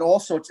see that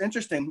also. It's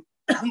interesting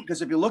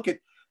because if you look at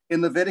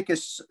in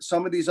Leviticus,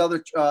 some of these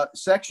other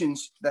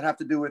sections that have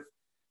to do with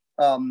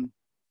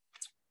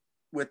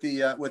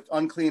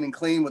unclean and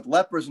clean, with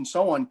lepers and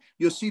so on,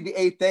 you'll see the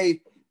 8th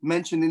day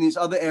mentioned in these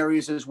other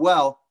areas as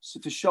well, so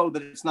to show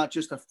that it's not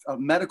just a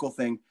medical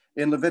thing.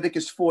 In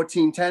Leviticus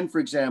 14:10, for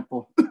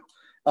example,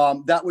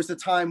 that was the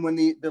time when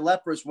the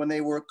lepers, when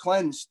they were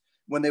cleansed,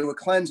 and they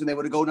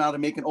were to go down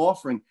and make an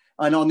offering.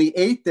 And on the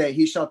 8th day,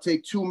 he shall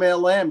take 2 male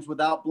lambs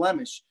without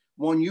blemish,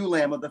 1 ewe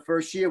lamb of the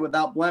first year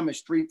without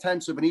blemish,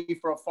 3/10 of an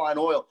ephah of fine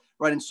oil,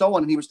 right, and so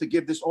on. And he was to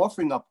give this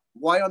offering up.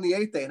 Why on the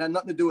 8th day? It had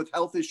nothing to do with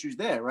health issues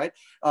there, right?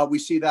 We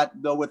see that,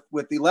 though,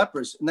 with the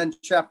lepers. And then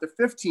chapter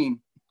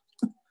 15,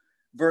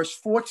 verse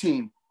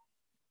 14.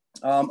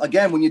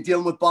 Again, when you're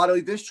dealing with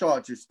bodily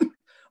discharges,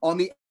 on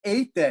the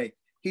 8th day,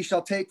 he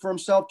shall take for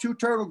himself 2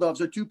 turtle doves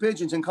or 2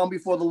 pigeons and come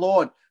before the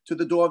Lord to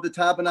the door of the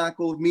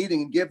tabernacle of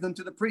meeting and give them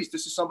to the priest.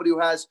 This is somebody who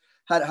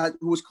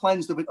who was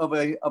cleansed of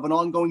an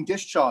ongoing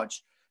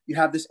discharge. You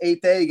have this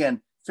 8th day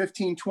again,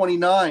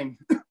 15:29.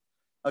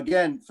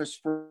 Again,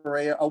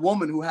 for a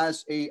woman who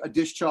has a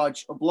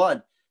discharge of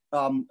blood,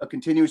 a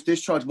continuous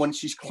discharge, when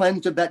she's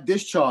cleansed of that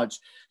discharge,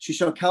 she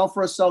shall count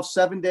for herself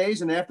 7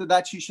 days, and after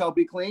that she shall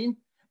be clean.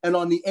 And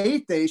on the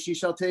 8th day, she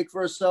shall take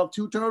for herself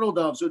 2 turtle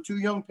doves or 2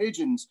 young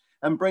pigeons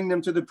and bring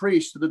them to the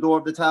priest to the door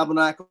of the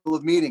tabernacle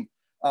of meeting.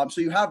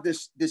 So you have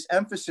this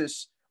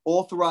emphasis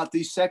all throughout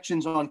these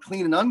sections on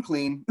clean and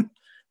unclean,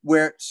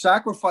 where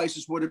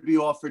sacrifices were to be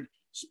offered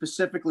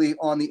specifically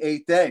on the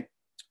 8th day.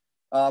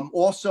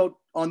 Also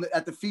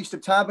at the Feast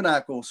of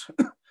Tabernacles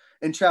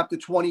in chapter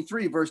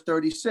 23, verse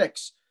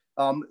 36,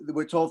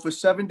 we're told for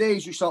 7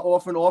 days you shall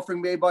offer an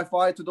offering made by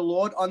fire to the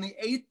Lord. On the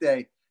 8th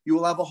day, you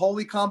will have a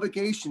holy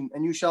convocation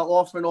and you shall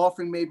offer an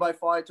offering made by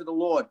fire to the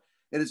Lord.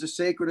 It is a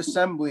sacred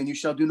assembly and you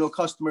shall do no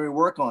customary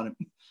work on it.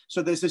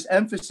 So there's this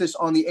emphasis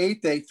on the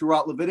 8th day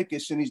throughout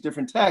Leviticus in these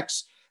different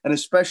texts, and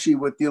especially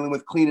with dealing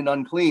with clean and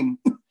unclean.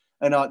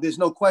 And there's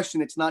no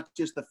question it's not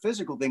just the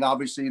physical thing,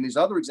 obviously, in these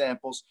other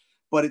examples,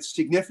 but it's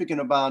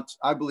significant about,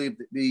 I believe,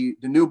 the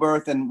new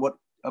birth and what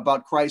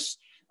about Christ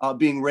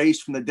being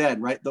raised from the dead,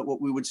 right? That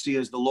what we would see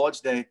as the Lord's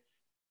Day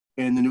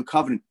in the New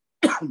Covenant.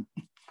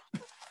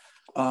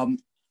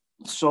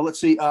 So let's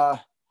see.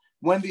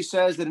 Wendy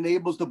says that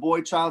enables the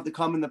boy child to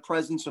come in the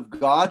presence of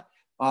God.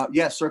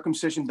 Yes,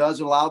 circumcision does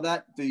allow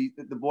that, the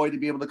boy to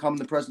be able to come in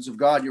the presence of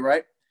God. You're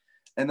right.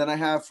 And then I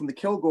have from the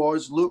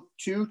Kilgores, Luke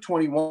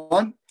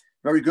 2:21.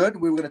 Very good.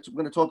 We're going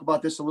to talk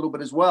about this a little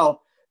bit as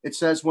well. it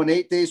says when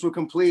 8 days were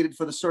completed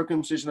for the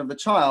circumcision of the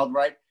child,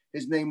 right,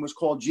 his name was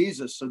called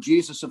Jesus. So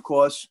Jesus, of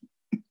course,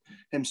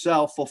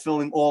 himself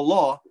fulfilling all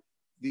law,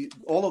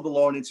 all of the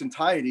law in its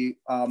entirety,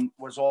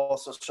 was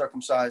also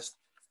circumcised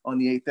on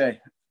the 8th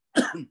day.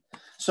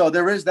 So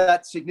there is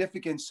that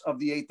significance of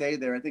the 8th day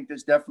there. I think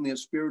there's definitely a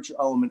spiritual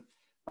element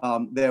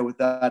there with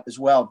that as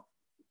well.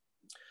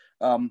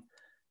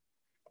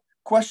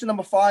 Question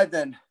number 5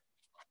 then.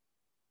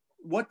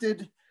 What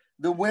did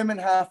the women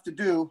have to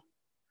do,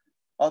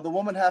 the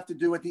woman have to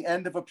do at the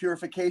end of a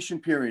purification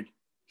period?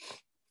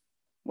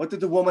 What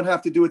did the woman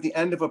have to do at the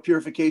end of a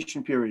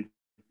purification period?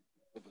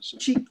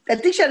 I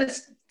think she had to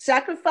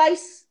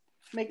sacrifice.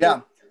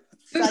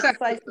 Two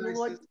Sacrifice to the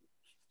Lord.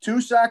 2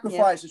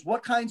 sacrifices. Yeah.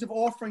 What kinds of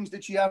offerings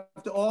did she have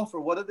to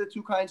offer? What are the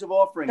 2 kinds of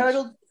offerings?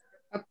 A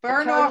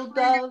burnt offering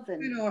dove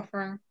and sin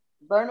offering.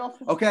 Burnt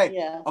offering. Okay.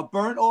 Yeah. A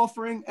burnt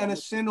offering and a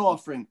sin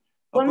offering.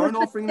 A burnt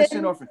offering and a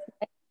sin offering.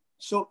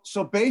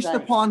 So based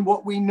upon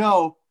what we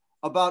know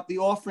about the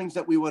offerings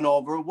that we went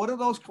over, what are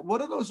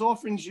those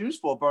offerings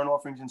used for? Burnt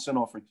offerings and sin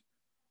offerings.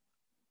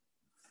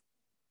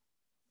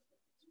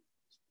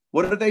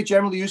 What are they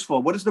generally used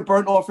for? What is the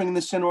burnt offering and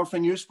the sin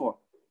offering used for?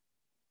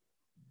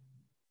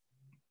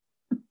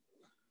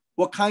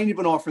 What kind of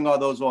an offering are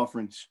those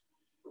offerings?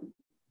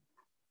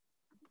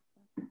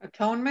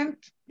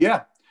 Atonement?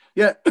 Yeah.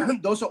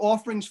 Those are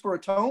offerings for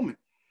atonement.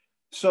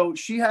 So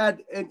she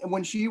had, and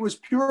when she was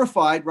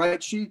purified,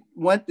 right, she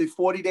went the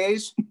 40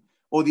 days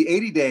or the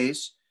 80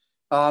 days.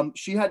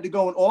 She had to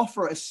go and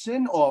offer a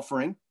sin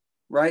offering,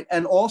 right,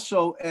 and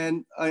also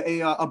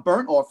a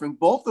burnt offering,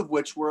 both of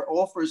which were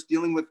offers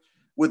dealing with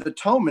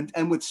atonement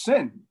and with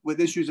sin, with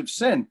issues of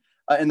sin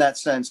in that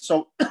sense.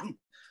 So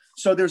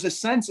so there's a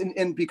sense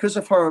in because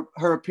of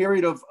her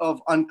period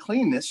of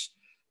uncleanness,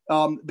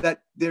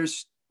 that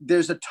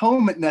there's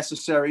atonement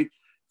necessary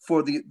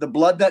for the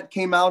blood that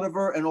came out of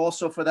her, and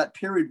also for that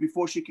period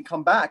before she could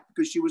come back,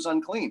 because she was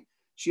unclean.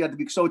 She had to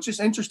be. So it's just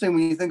interesting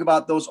when you think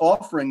about those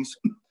offerings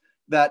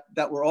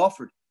that were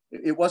offered.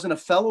 It wasn't a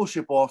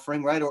fellowship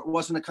offering, right? Or it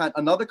wasn't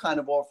another kind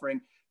of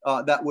offering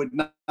that would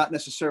not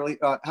necessarily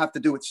have to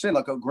do with sin,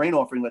 like a grain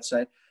offering, let's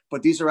say.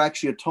 But these are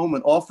actually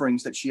atonement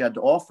offerings that she had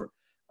to offer.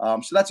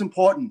 So that's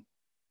important.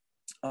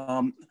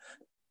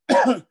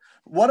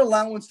 What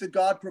allowance did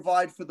God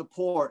provide for the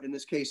poor in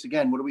this case?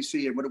 Again, what do we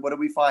see here? What do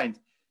we find?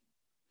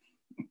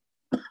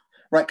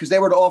 Right, because they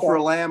were to offer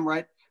a lamb,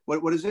 right?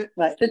 What is it?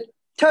 Right, the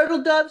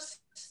turtle doves.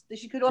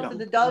 She could offer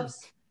the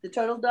doves, the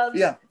turtle doves.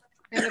 Yeah,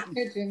 and the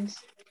pigeons.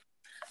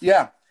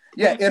 Yeah.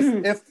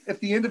 If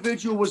the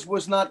individual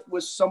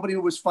was somebody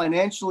who was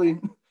financially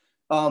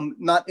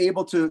not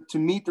able to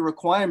meet the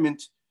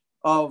requirement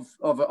of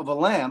a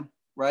lamb,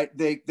 right?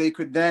 They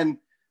could then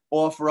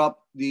offer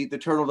up the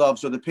turtle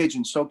doves or the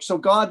pigeons. So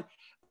God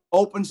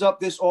opens up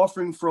this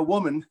offering for a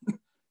woman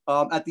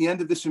at the end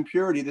of this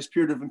impurity, this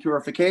period of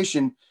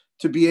impurification,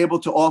 to be able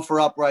to offer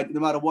up, right,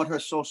 no matter what her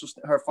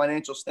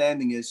financial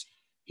standing is.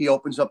 He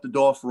opens up the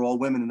door for all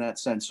women in that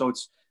sense. So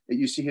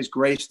you see his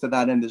grace to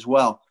that end as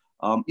well.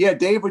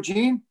 Dave or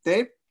Jean?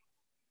 Dave?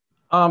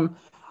 Did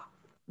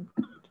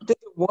the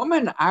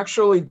woman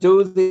actually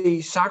do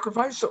the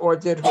sacrifice, or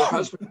did her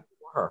husband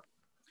do her?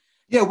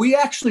 Yeah, we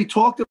actually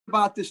talked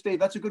about this, Dave.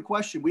 That's a good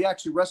question. We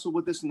actually wrestled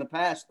with this in the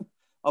past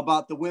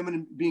about the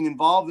women being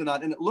involved or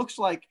not. And it looks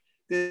like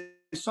there's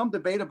some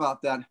debate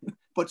about that.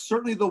 But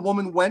certainly the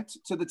woman went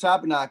to the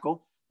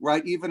tabernacle,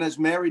 right? Even as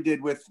Mary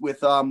did with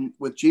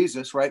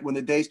Jesus, right? When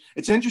the days,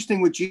 it's interesting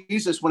with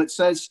Jesus when it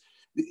says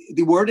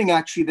the wording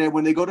actually there,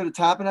 when they go to the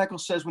tabernacle,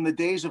 says when the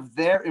days of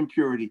their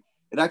impurity,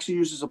 it actually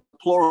uses a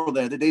plural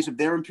there. The days of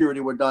their impurity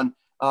were done.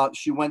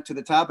 She went to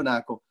the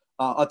tabernacle,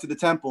 to the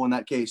temple in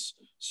that case.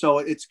 So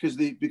it's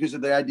because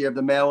of the idea of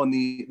the male and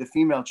the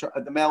female,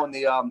 the male and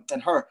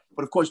and her.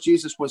 But of course,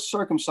 Jesus was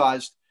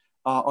circumcised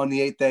on the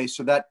 8th day,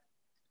 so that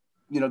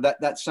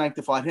that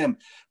sanctified him.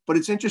 But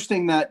it's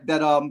interesting I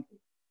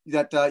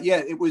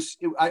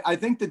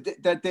think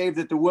that Dave,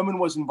 that the woman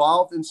was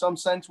involved in some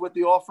sense with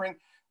the offering.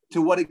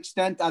 To what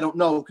extent, I don't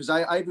know, because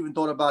I've even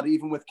thought about it,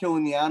 even with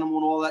killing the animal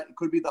and all that. It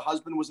could be the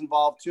husband was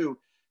involved too.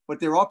 But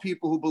there are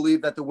people who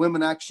believe that the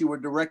women actually were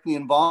directly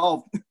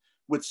involved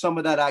with some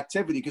of that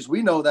activity, because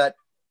we know that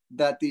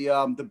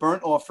the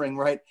burnt offering,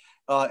 right,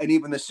 and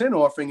even the sin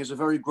offering is a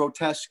very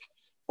grotesque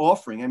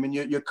offering. I mean,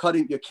 you're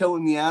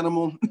killing the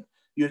animal,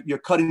 you're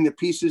cutting the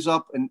pieces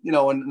up, and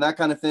and that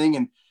kind of thing,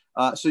 and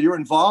so you're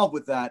involved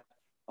with that.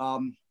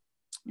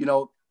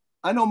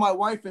 I know my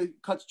wife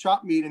cuts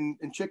chopped meat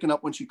and chicken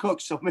up when she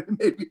cooks, so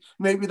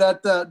maybe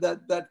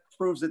that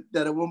proves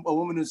that a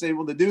woman is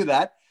able to do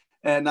that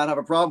and not have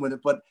a problem with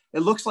it. But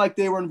it looks like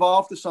they were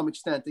involved to some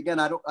extent.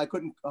 Again, I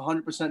couldn't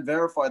 100%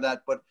 verify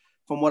that, but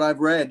from what I've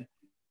read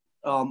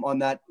on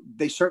that,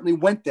 they certainly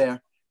went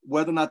there.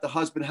 Whether or not the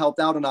husband helped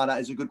out or not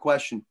is a good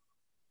question.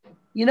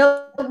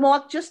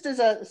 Mark, just as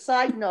a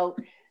side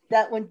note,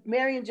 that when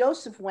Mary and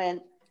Joseph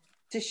went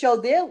to show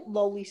their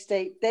lowly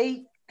state,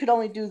 they could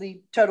only do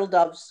the turtle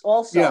doves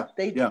also.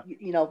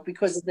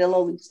 Because of their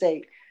lowly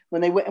state.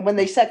 when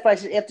they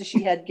sacrificed it after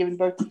she had given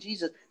birth to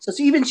Jesus. So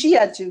even she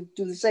had to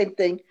do the same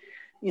thing,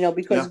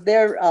 because of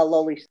their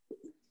lowly.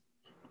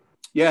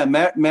 Yeah,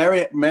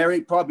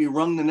 Mary probably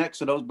wrung the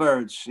necks of those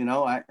birds.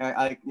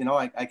 I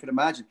could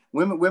imagine.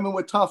 Women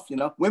were tough.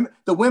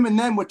 The women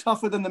then were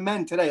tougher than the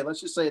men today.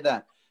 Let's just say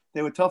that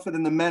they were tougher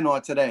than the men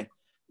are today.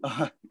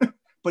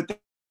 But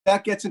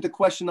that gets into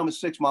question number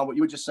 6, Mom. What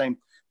you were just saying.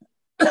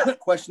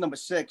 Question number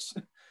 6.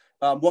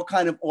 What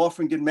kind of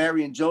offering did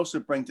Mary and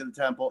Joseph bring to the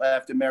temple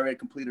after Mary had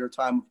completed her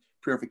time of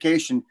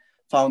purification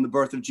following the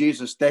birth of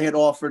Jesus? They had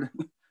offered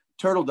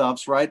turtle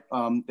doves, right?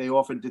 They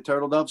offered the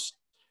turtle doves.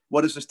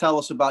 What does this tell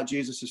us about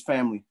Jesus's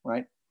family,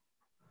 right?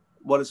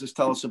 What does this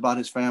tell us about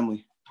his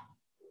family?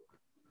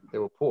 They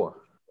were poor.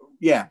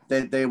 Yeah,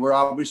 they were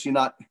obviously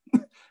not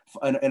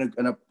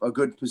in a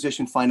good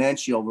position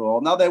financially overall.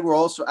 Now they were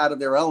also out of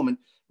their element,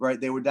 right?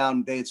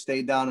 They had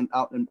stayed down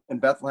out in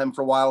Bethlehem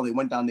for a while. They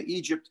went down to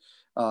Egypt.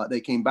 They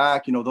came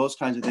back, those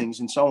kinds of things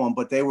and so on.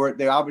 But they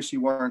obviously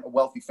weren't a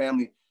wealthy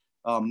family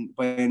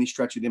by any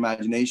stretch of the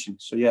imagination.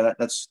 So yeah,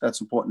 that's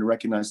important to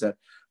recognize that.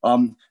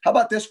 How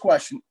about this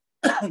question?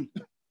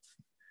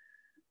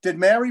 Did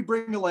Mary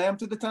bring a lamb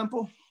to the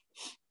temple?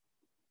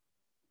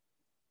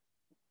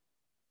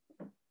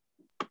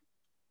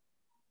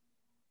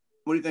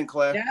 What do you think,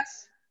 Claire?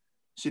 Yes.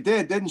 She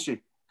did, didn't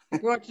she?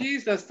 Brought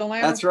Jesus, the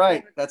lamb. That's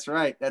right. That's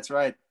right. That's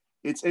right.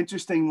 It's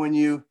interesting when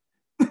you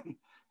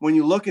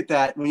look at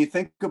that, when you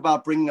think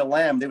about bringing a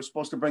lamb, they were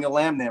supposed to bring a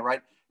lamb there,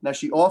 right? Now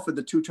she offered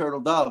the 2 turtle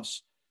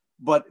doves,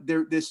 but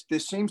there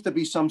seems to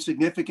be some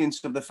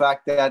significance of the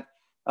fact that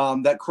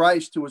that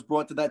Christ, who was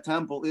brought to that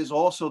temple, is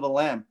also the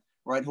lamb,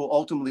 right? Who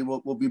ultimately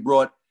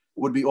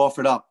would be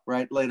offered up,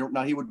 right? Later.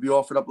 Now he would be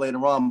offered up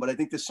later on, but I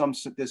think there's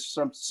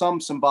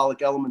some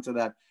symbolic element to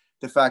that.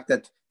 The fact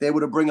that they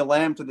were to bring a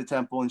lamb to the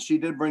temple, and she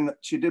did bring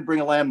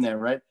a lamb there,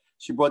 right?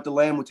 She brought the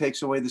lamb who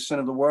takes away the sin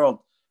of the world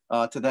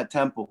to that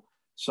temple.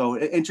 So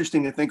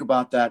interesting to think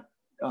about that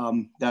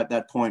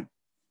that point.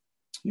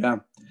 Yeah.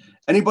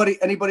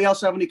 Anybody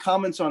else have any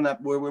comments on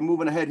that? We're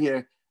moving ahead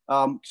here.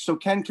 So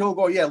Ken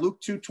Kilgore, yeah,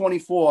 Luke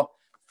 2:24.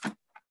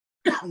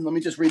 Let me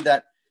just read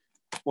that.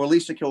 Or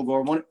Lisa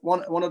Kilgore,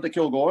 one of the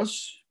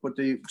Kilgores, put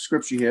the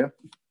scripture here,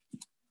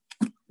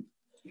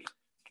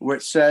 where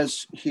it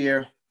says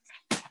here,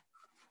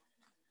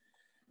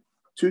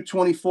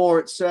 2:24,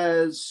 it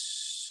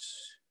says,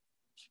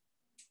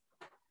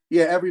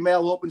 yeah, every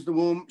male who opens the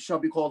womb shall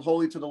be called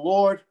holy to the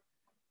Lord.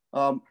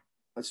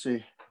 Let's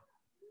see.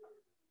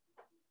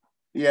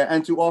 Yeah,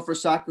 and to offer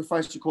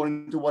sacrifice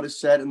according to what is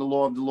said in the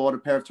law of the Lord, a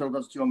pair of turtle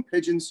doves, 2 young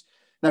pigeons.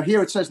 Now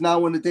here it says, now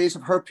when the days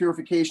of her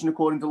purification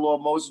according to the law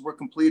of Moses were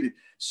completed.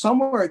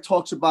 Somewhere it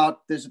talks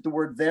about, the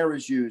word there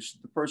is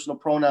used, the personal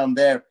pronoun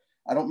there.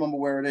 I don't remember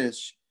where it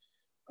is.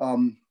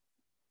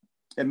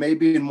 It may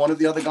be in one of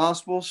the other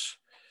gospels,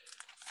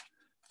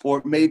 or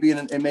it may be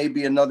a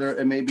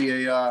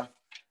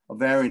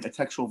variant, a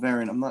textual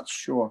variant. I'm not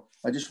sure.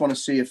 I just want to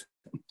see if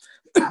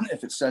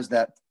if it says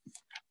that,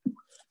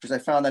 because I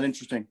found that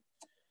interesting.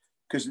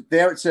 Because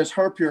there it says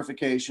her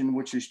purification,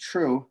 which is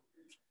true.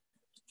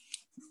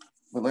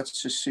 But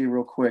let's just see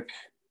real quick.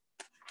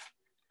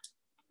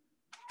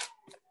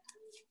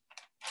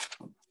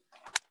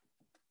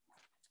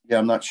 Yeah,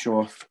 I'm not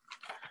sure.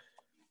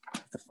 I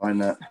have to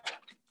find that.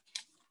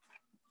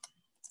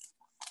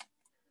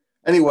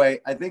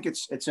 Anyway, I think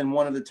it's in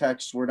one of the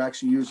texts where it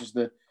actually uses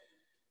the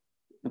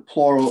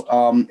plural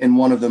in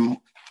one of them.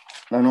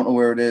 I don't know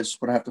where it is,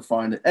 but I have to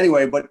find it.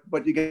 Anyway, but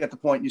you get the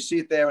point. You see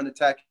it there in the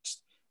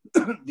text,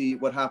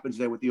 what happens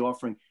there with the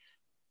offering.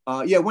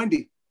 Yeah,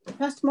 Wendy.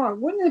 Pastor Mark,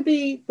 wouldn't it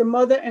be the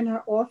mother and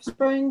her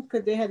offspring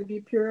because they had to be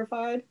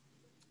purified?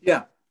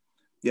 Yeah.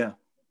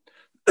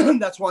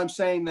 That's why I'm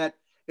saying that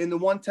in the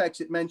one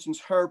text it mentions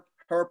her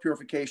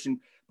purification,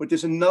 but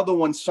there's another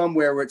one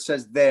somewhere where it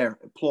says there,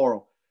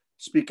 plural,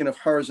 speaking of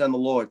hers and the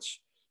Lord's.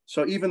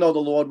 So even though the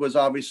Lord was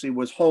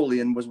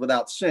holy and was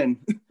without sin,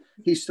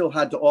 he still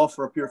had to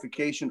offer a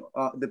purification.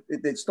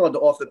 They still had to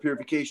offer the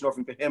purification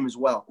offering for him as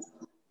well,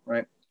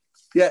 right?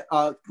 Yeah,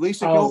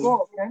 Lisa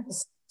Kilgore. Okay.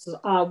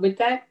 Would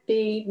that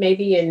be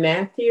maybe in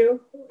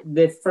Matthew,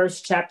 the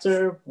first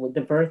chapter with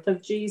the birth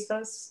of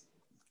Jesus?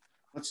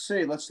 Let's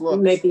see. Let's look.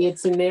 Maybe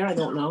it's in there. I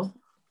don't know.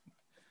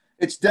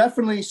 It's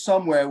definitely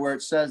somewhere where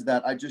it says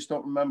that. I just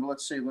don't remember.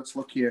 Let's see. Let's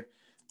look here.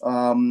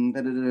 I'm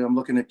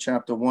looking at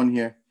chapter 1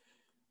 here.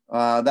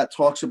 That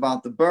talks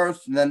about the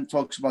birth, and then it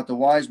talks about the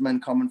wise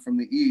men coming from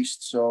the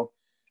east. So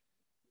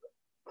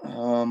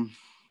it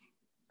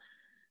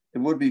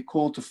would be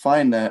cool to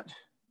find that.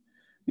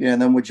 Yeah,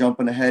 and then we're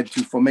jumping ahead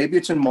to maybe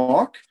it's in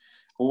Mark,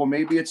 or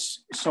maybe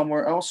it's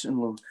somewhere else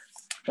in Luke.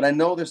 But I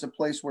know there's a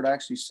place where it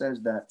actually says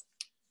that.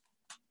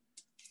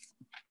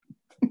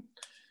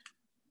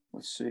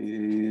 Let's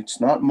see.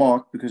 It's not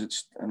Mark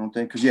because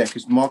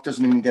because Mark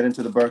doesn't even get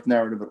into the birth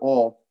narrative at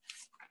all.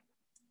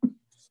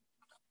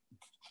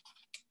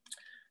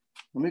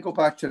 Let me go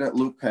back to that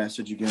Luke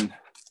passage again.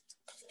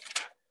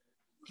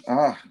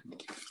 Let's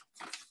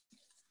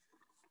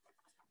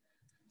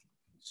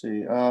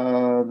see.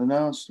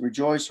 Announced,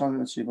 rejoice,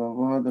 let's see,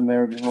 the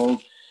Mary,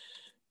 behold.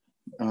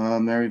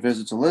 Mary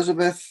visits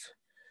Elizabeth,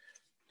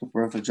 the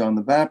birth of John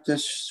the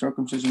Baptist,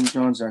 circumcision of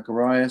John,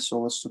 Zacharias. So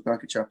let's look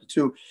back at chapter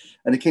 2.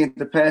 And it came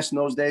to pass in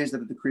those days that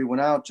the decree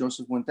went out.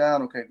 Joseph went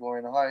down. Okay, glory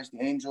in the highest,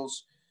 the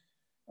angels.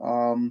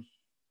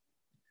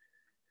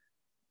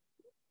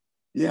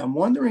 Yeah, I'm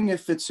wondering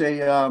if it's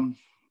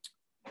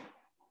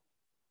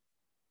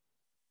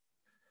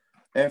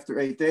after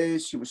 8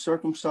 days, she was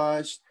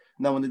circumcised.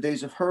 Now, in the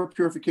days of her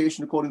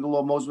purification, according to the law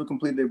of Moses were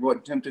completed, they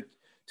brought him to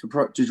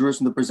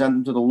Jerusalem to present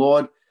him to the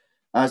Lord.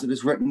 As it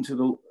is written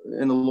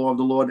in the law of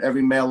the Lord,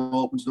 every male who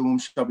opens the womb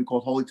shall be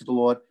called holy to the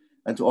Lord,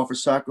 and to offer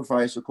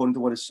sacrifice according to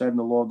what is said in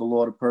the law of the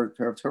Lord, a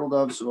pair of turtle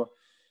doves or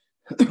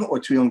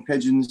 2 young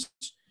pigeons.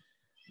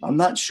 I'm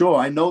not sure.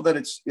 I know that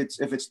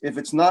if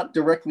it's not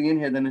directly in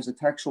here, then there's a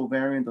textual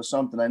variant or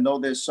something. I know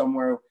there's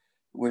somewhere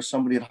where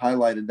somebody had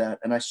highlighted that,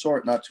 and I saw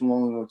it not too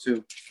long ago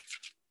too,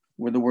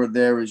 where the word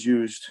there is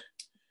used.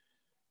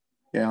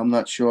 Yeah, I'm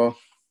not sure.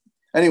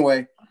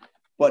 Anyway,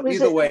 but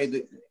either way,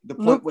 the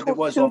point what it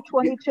was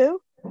 2:22.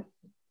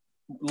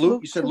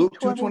 Luke, you said Luke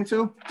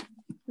 2:22?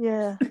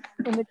 Yeah.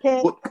 When it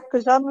came,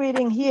 because I'm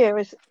reading here,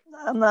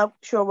 I'm not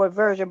sure what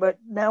version, but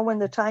now when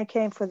the time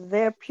came for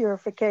their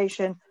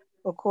purification,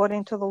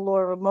 according to the law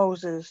of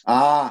Moses.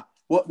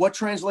 What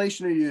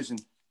translation are you using?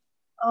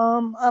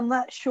 I'm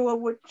not sure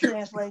what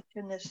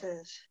translation this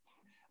is.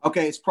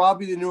 Okay, it's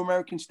probably the New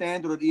American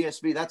Standard or the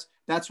ESV.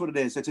 That's what it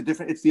is.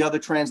 It's the other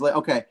translation.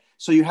 Okay,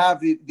 so you have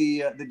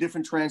the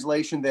different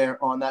translation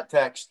there on that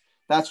text.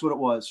 That's what it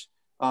was.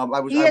 I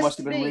must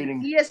have been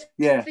reading.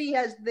 ESV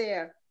has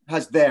there.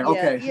 Yeah,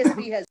 okay.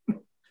 ESV has.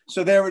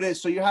 So there it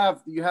is. So you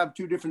have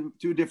two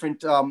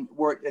different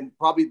word, and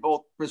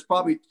there's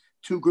probably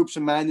 2 groups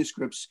of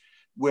manuscripts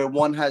where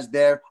one has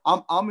there.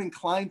 I'm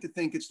inclined to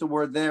think it's the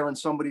word there, and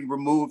somebody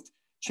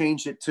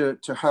changed it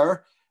to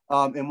her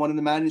in one of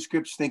the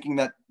manuscripts, thinking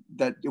that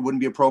it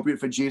wouldn't be appropriate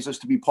for Jesus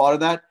to be part of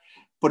that.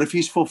 But if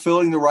he's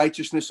fulfilling the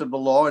righteousness of the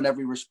law in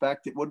every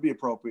respect, it would be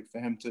appropriate for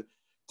him to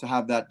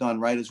have that done,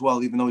 right, as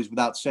well, even though he's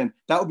without sin.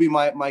 That would be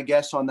my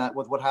guess on that,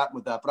 with what happened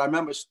with that. But I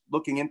remember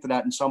looking into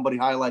that and somebody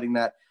highlighting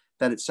that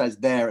it says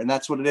there, and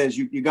that's what it is.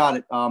 You got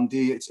it.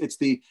 It's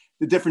the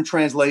different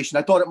translation.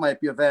 I thought it might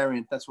be a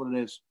variant. That's what it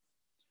is.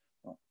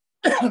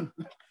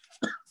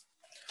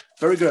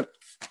 Very good.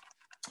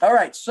 All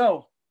right,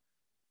 so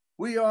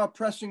we are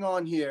pressing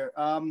on here.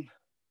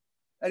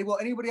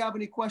 Anybody have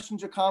any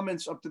questions or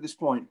comments up to this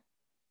point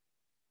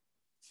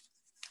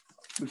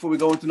before we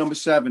go into number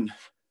 7?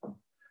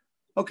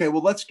 Okay,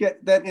 well, let's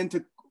get that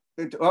into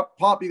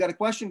Pop, you got a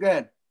question? Go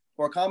ahead.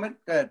 Or a comment?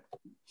 Go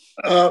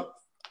ahead.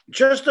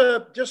 Just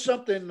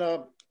something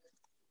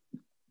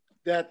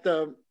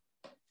that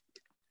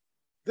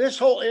this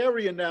whole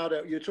area now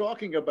that you're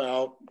talking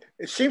about,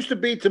 it seems to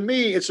be, to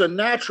me, it's a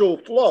natural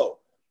flow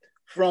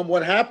from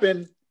what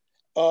happened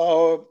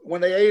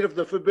when they ate of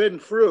the forbidden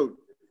fruit,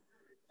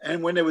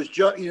 and when there was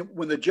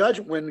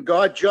when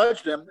God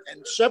judged them,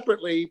 and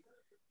separately,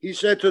 he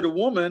said to the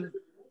woman,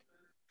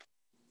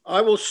 I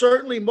will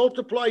certainly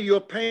multiply your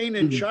pain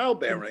in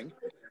childbearing.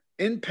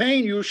 In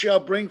pain you shall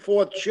bring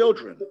forth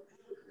children,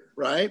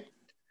 right?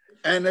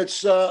 And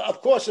it's,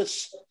 of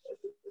course,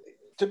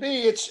 to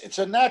me, it's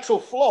a natural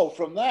flow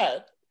from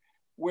that,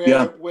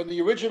 where when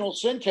the original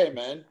sin came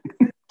in,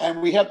 and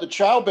we have the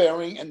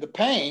childbearing and the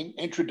pain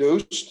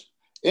introduced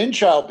in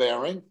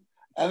childbearing,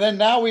 and then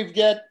now we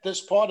get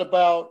this part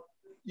about,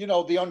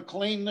 the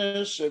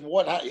uncleanness and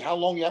how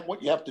long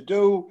what you have to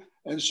do,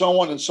 and so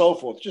on and so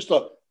forth.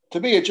 To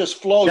me, it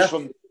just flows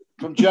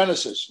from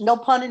Genesis. No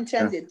pun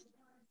intended.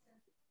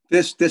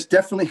 Yeah. There's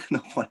definitely no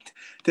pun.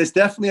 There's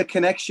definitely a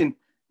connection.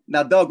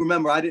 Now, Doug,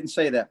 remember, I didn't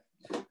say that.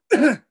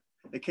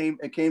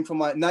 It came from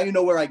now you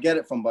know where I get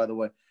it from, by the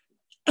way.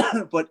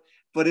 but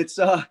it's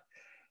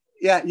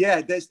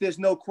there's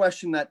no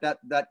question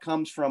that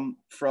comes from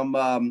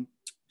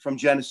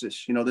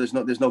Genesis.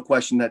 There's no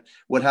question that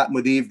what happened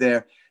with Eve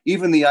there.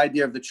 Even the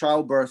idea of the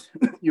childbirth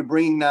you're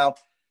bringing now,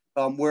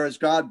 whereas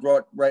God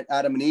brought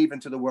Adam and Eve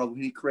into the world,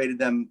 he created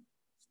them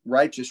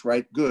righteous,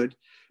 good,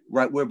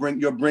 right?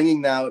 You're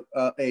bringing now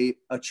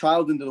a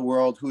child into the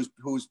world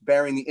who's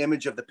bearing the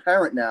image of the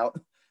parent now,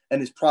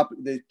 and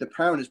the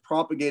parent is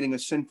propagating a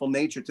sinful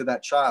nature to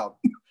that child.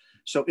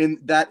 So in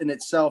that in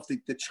itself,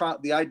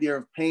 the idea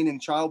of pain in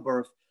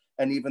childbirth,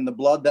 and even the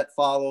blood that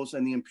follows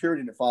and the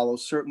impurity that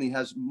follows, certainly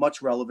has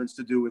much relevance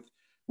to do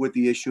with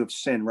the issue of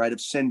sin, right?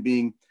 Of sin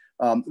being,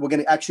 we're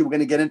going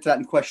to get into that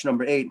in question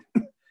number 8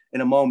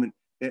 in a moment,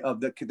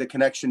 of the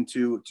connection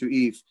to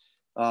Eve,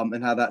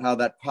 and how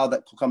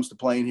that comes to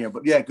play in here.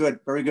 But yeah, good,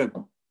 very good.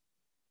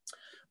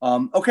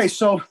 Okay,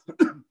 so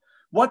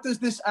what does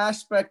this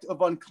aspect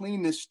of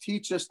uncleanness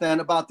teach us then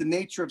about the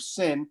nature of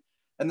sin?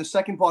 And the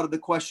second part of the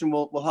question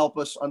will help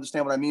us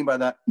understand what I mean by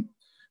that.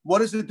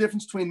 What is the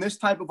difference between this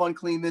type of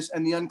uncleanness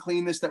and the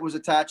uncleanness that was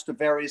attached to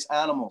various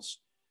animals?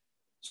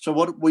 So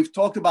we've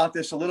talked about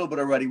this a little bit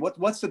already.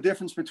 What's the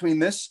difference between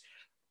this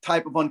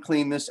type of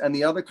uncleanness and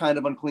the other kind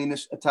of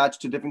uncleanness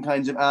attached to different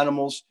kinds of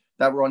animals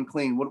that were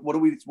unclean? What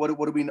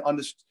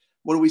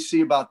do we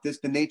see about this,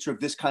 the nature of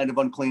this kind of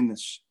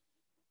uncleanness?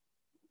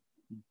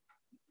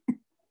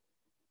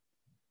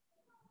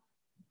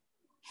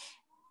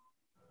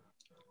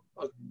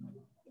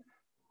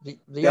 The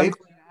Dave?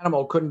 unclean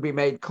animal couldn't be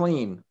made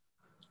clean.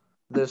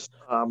 This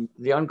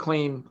the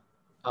unclean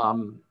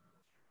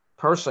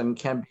person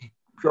can be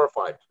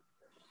purified.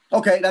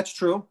 Okay, that's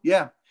true.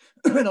 Yeah.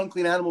 An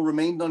unclean animal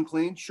remained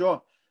unclean.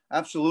 Sure.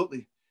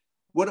 Absolutely.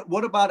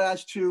 What about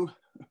as to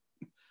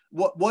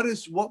what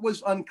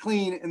was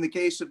unclean in the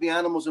case of the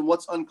animals and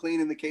what's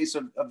unclean in the case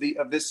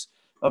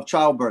of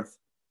childbirth?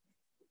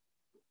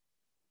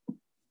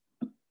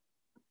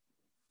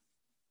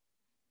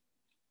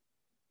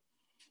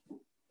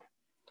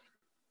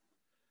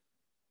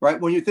 Right.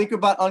 When you think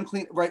about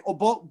unclean, right.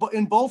 But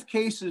in both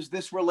cases,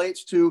 this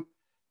relates to,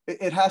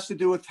 it has to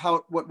do with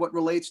what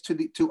relates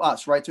to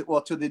us, right?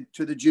 To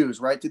the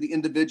Jews, right? To the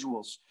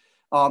individuals.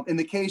 In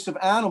the case of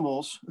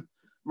animals,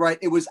 right,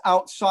 it was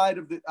outside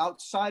of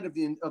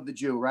the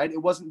Jew, right?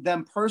 It wasn't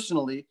them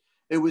personally.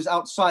 It was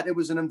outside. It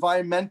was an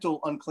environmental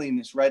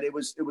uncleanness, right? It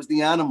was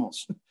the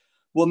animals.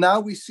 Well, now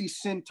we see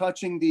sin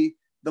touching the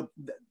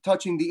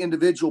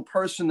individual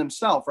person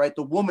themselves, right?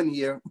 The woman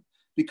here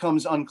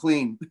becomes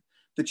unclean.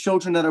 The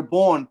children that are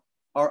born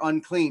are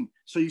unclean.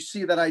 So you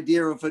see that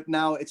idea of it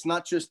now. It's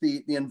not just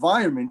the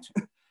environment.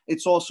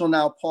 It's also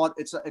now part.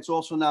 It's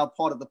also now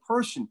part of the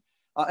person.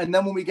 And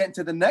then when we get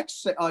into the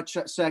next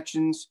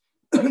sections,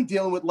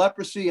 dealing with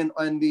leprosy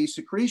and the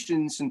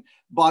secretions and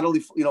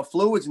bodily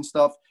fluids and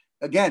stuff.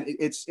 Again,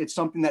 it's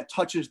something that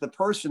touches the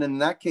person, and in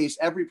that case,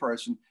 every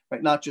person,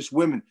 right? Not just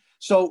women.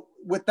 So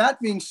with that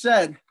being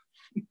said,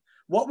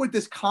 what would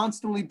this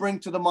constantly bring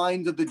to the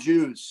minds of the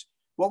Jews?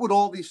 What would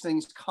all these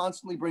things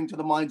constantly bring to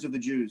the minds of the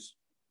Jews?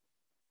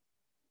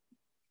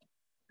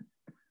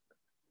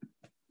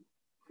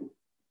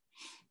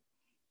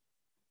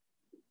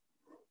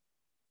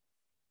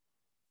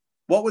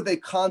 What would they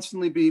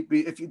constantly be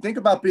if you think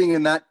about being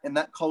in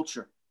that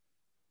culture?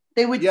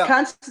 They would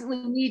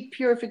constantly need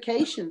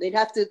purification. They'd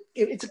have to.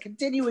 It's a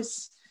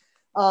continuous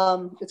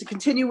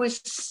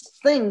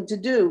thing to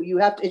do.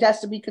 It has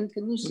to be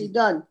continuously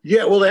done.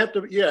 Yeah, well, they have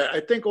to. Yeah, I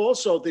think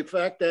also the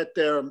fact that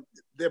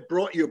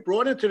you're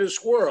brought into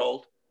this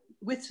world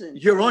with sin.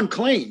 You're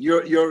unclean.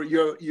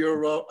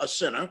 You're a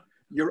sinner.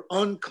 You're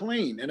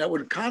unclean, and that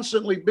would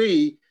constantly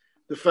be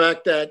the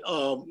fact that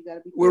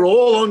we're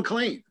all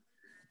unclean,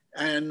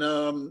 and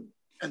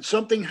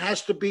something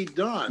has to be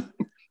done.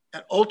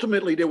 And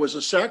ultimately, there was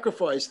a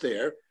sacrifice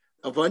there.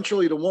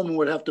 Eventually, the woman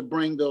would have to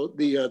bring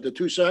the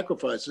two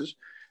sacrifices,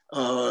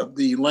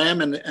 the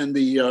lamb and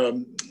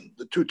the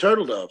two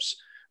turtle doves.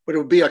 But it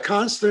would be a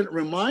constant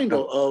reminder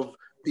of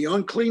the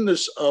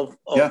uncleanness of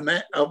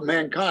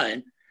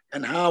mankind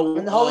and how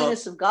and the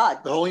holiness of God,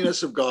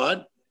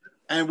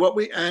 and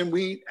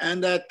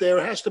that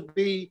there has to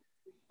be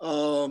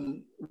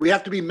we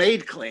have to be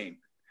made clean,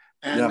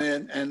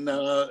 and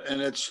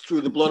it's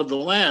through the blood of the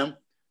lamb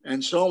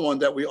and so on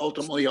that we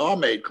ultimately are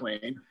made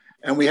clean,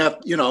 and we have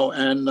it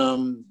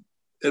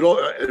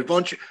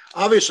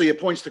obviously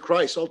it points to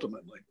Christ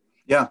ultimately.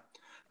 Yeah.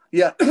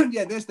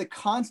 There's the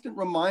constant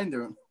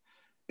reminder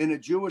in a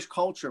Jewish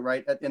culture,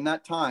 right, in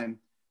that time,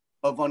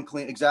 of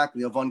uncleanness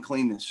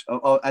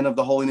and of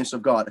the holiness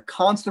of God. A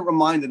constant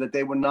reminder that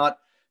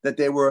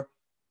they were,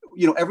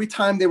 every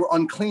time they were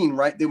unclean,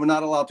 right, they were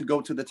not allowed to go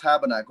to the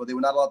tabernacle. They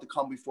were not allowed to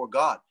come before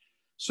God.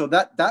 So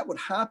that would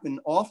happen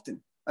often.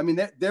 I mean,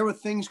 there were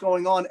things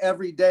going on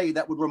every day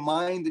that would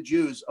remind the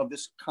Jews of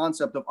this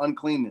concept of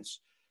uncleanness.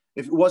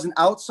 If it wasn't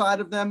outside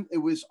of them, it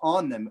was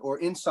on them or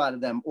inside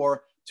of them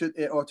or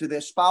to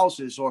their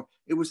spouses, or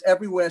it was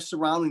everywhere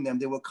surrounding them.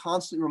 They were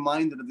constantly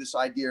reminded of this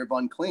idea of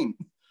unclean.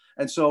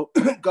 And so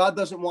God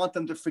doesn't want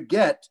them to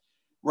forget,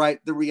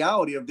 right, the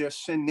reality of their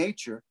sin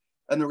nature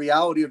and the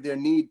reality of their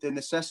need, the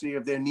necessity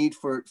of their need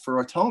for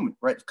atonement,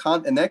 right?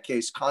 In that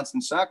case,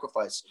 constant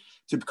sacrifice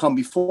to come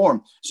before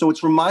him. So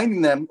it's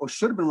reminding them, or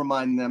should have been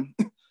reminding them,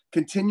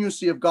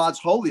 continuously of God's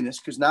holiness,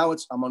 because now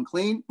I'm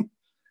unclean.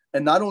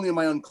 And not only am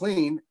I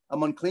unclean,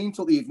 I'm unclean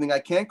till evening. I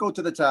can't go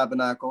to the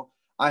tabernacle.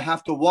 I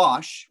have to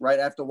wash, right?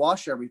 I have to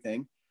wash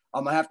everything.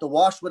 I have to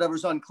wash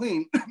whatever's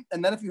unclean.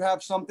 And then if you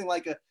have something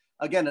like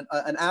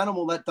an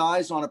animal that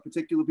dies on a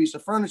particular piece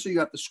of furniture, you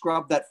have to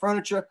scrub that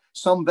furniture.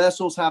 Some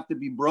vessels have to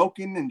be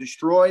broken and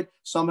destroyed.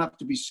 Some have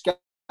to be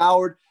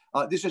scoured.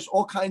 There's just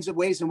all kinds of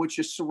ways in which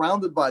you're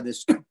surrounded by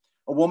this.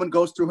 A woman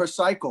goes through her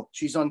cycle.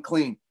 She's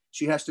unclean.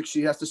 She has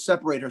to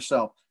separate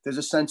herself. There's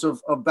a sense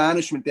of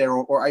banishment there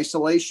or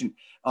isolation.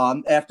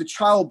 After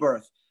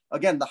childbirth,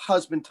 again, the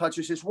husband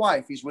touches his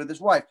wife. He's with his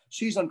wife.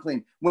 She's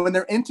unclean. When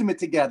they're intimate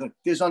together,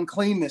 there's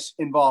uncleanness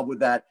involved with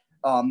that.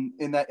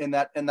 In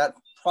that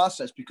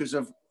process because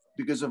there's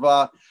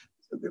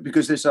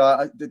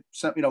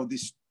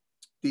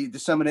the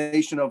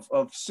dissemination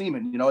of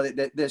semen,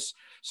 this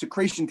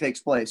secretion takes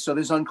place. So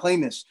there's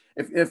uncleanness.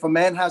 If a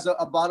man has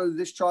a bodily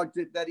discharge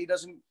that he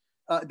doesn't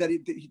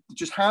it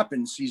just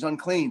happens, he's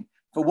unclean.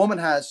 If a woman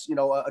has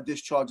a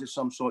discharge of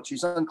some sort,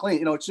 she's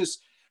unclean. It's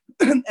just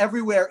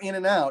everywhere in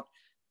and out.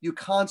 You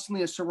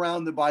constantly are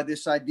surrounded by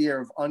this idea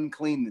of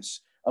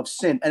uncleanness, of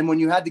sin. And when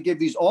you had to give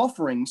these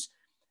offerings,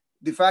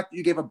 the fact that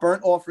you gave a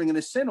burnt offering and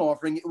a sin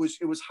offering, it was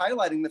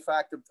highlighting the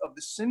fact of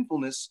the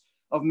sinfulness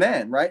of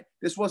man, right?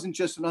 This wasn't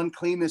just an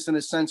uncleanness in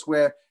a sense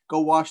where go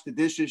wash the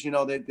dishes,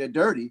 they're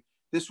dirty.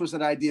 This was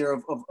an idea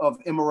of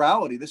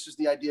immorality. This is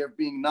the idea of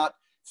being not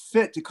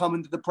fit to come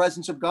into the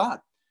presence of God.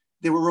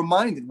 They were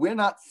reminded we're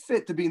not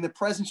fit to be in the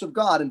presence of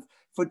God. And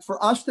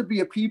for us to be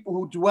a people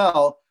who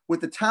dwell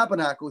with the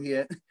tabernacle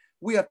here,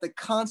 we have to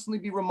constantly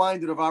be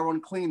reminded of our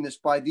uncleanness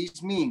by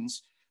these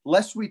means,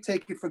 lest we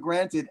take it for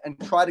granted and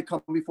try to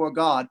come before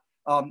God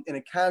in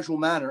a casual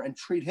manner and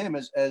treat him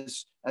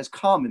as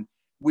common.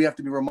 We have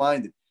to be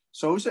reminded.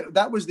 So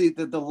that was the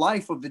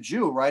life of the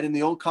Jew, right, in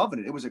the Old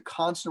Covenant. It was a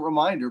constant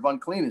reminder of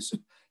uncleanness.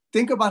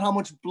 Think about how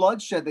much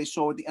bloodshed they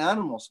saw with the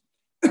animals.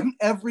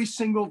 Every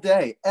single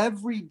day,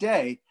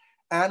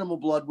 animal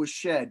blood was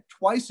shed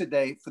twice a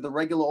day for the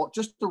regular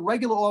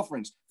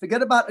offerings.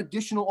 Forget about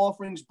additional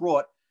offerings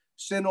brought,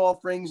 sin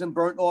offerings and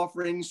burnt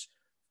offerings.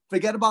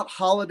 Forget about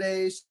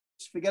holidays.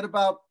 Forget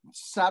about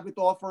Sabbath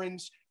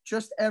offerings.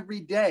 Just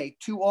every day,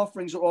 2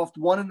 offerings are offered,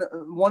 one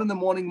in the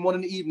morning, one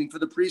in the evening for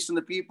the priests and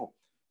the people.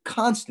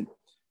 Constant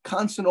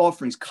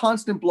offerings,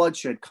 constant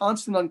bloodshed,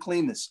 constant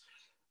uncleanness.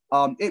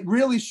 It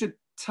really should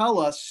tell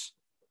us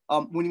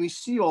when we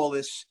see all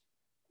this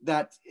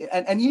that,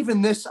 and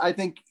even this, I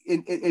think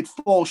it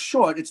falls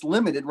short. It's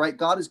limited, right?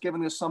 God has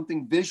given us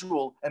something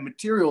visual and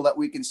material that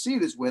we can see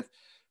this with,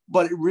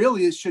 but it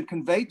really should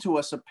convey to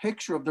us a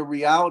picture of the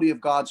reality of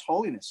God's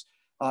holiness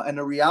and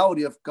the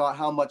reality of God,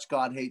 how much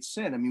God hates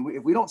sin. I mean,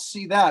 if we don't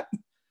see that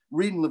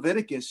reading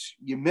Leviticus,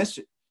 you miss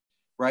it,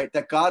 right?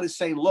 That God is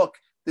saying, look,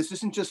 this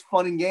isn't just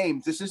fun and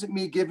games. This isn't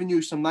me giving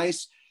you some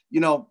nice,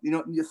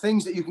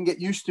 things that you can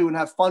get used to and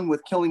have fun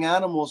with, killing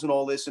animals and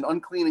all this and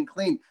unclean and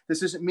clean.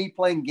 This isn't me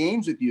playing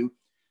games with you.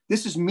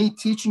 This is me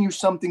teaching you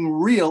something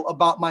real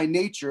about my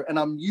nature. And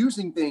I'm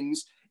using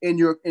things in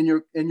your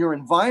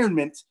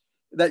environment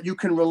that you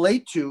can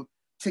relate to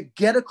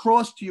get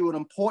across to you an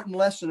important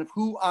lesson of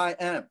who I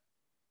am.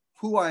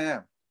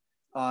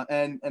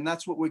 And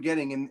that's what we're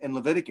getting in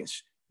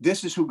Leviticus.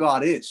 This is who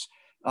God is.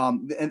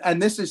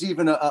 And this is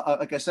even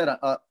like I said,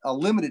 a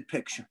limited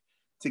picture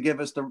to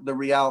give us the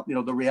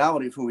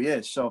reality of who he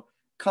is. So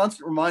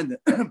constant reminder.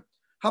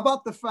 How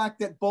about the fact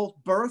that both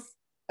birth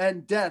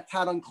and death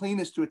had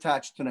uncleanness to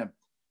attach to them,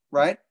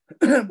 right?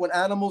 When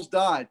animals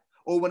died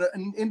or when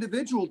an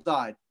individual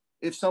died,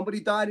 if somebody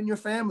died in your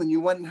family and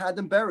you went and had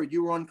them buried,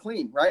 you were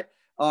unclean, right?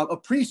 A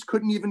priest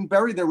couldn't even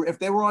bury if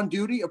they were on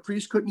duty, a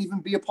priest couldn't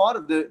even be a part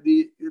of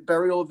the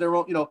burial of their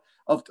own,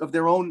 of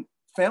their own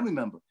family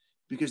member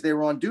because they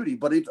were on duty.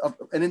 But if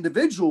an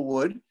individual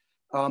would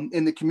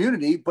in the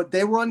community, but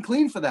they were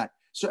unclean for that.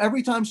 So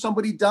every time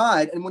somebody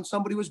died and when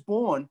somebody was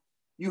born,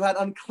 you had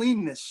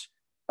uncleanness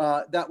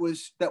that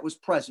was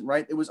present,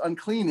 right? It was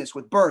uncleanness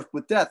with birth,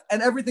 with death,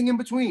 and everything in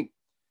between,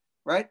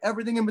 right?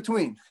 Everything in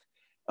between.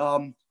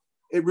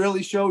 It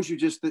really shows you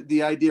just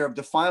the idea of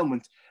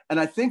defilement. And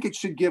I think it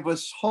should give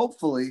us,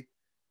 hopefully,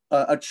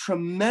 a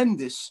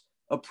tremendous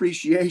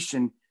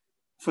appreciation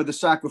for the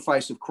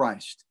sacrifice of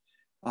Christ.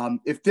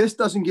 If this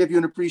doesn't give you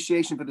an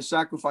appreciation for the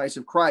sacrifice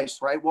of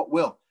Christ, right, what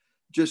will?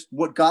 Just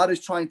what God is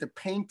trying to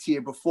paint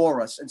here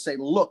before us and say,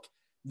 look,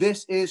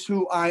 this is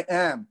who I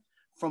am.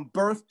 From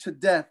birth to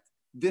death,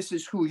 this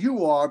is who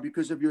you are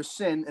because of your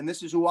sin, and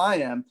this is who I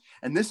am,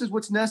 and this is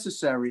what's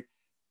necessary.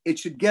 It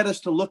should get us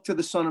to look to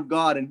the Son of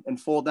God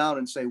and fall down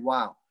and say,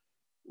 wow,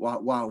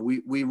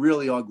 we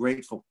really are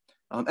grateful.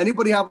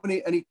 Anybody have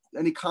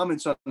any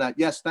comments on that?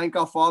 Yes, thank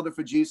our Father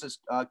for Jesus.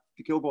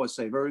 Kilgore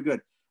say, very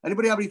good.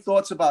 Anybody have any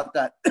thoughts about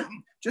that?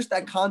 Just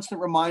that constant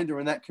reminder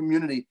in that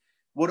community,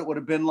 what it would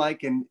have been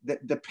like, and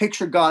the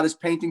picture God is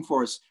painting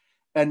for us.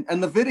 And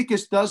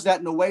Leviticus does that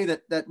in a way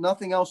that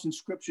nothing else in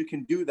Scripture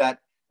can do that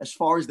as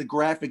far as the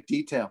graphic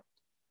detail,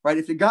 right?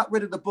 If you got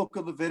rid of the book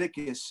of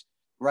Leviticus,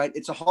 right,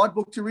 it's a hard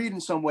book to read in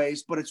some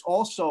ways, but it's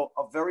also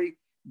a very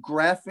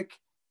graphic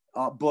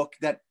book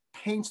that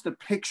paints the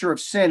picture of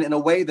sin in a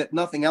way that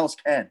nothing else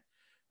can.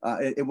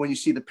 When you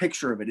see the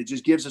picture of it, it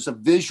just gives us a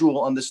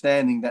visual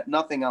understanding that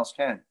nothing else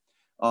can.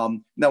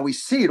 Now we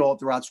see it all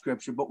throughout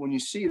Scripture, but when you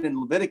see it in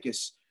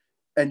Leviticus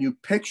and you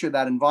picture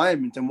that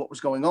environment and what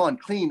was going on,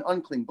 clean,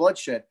 unclean,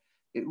 bloodshed,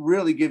 it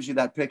really gives you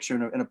that picture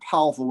in a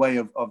powerful way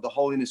of the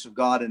holiness of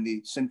God and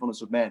the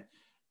sinfulness of man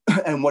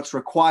and what's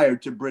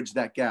required to bridge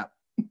that gap.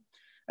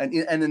 And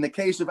in the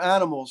case of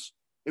animals,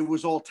 it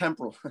was all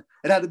temporal.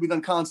 It had to be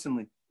done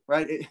constantly,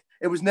 right?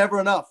 It was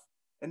never enough.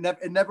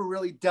 It never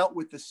really dealt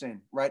with the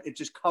sin, right? It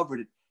just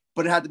covered it,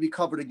 but it had to be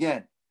covered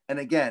again and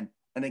again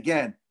and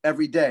again,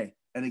 every day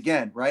and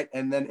again, right?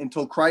 And then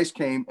until Christ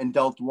came and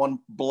dealt one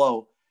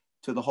blow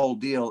to the whole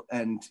deal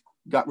and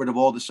got rid of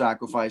all the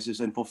sacrifices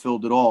and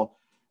fulfilled it all.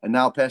 And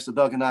now Pastor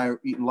Doug and I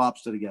are eating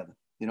lobster together.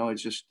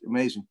 It's just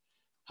amazing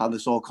how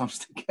this all comes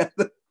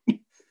together.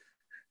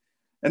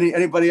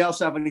 Anybody else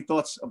have any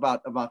thoughts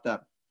about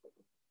that?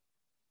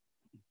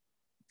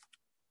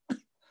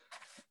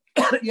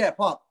 Yeah,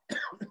 Pop.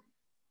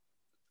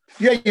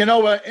 Yeah,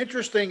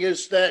 interesting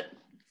is that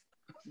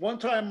one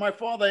time my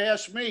father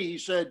asked me, he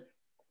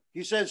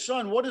said,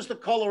 son, what is the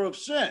color of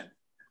sin?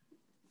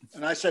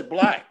 And I said,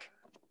 black.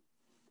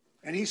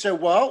 And he said,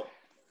 well,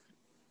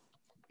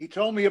 he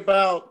told me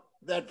about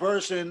that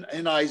verse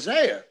in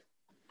Isaiah.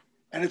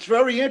 And it's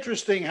very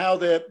interesting how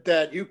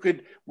that you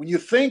could, when you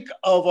think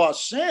of our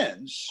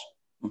sins,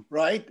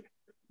 right?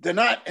 They're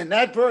not, in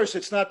that verse,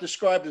 it's not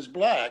described as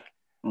black.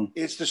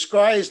 It's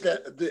described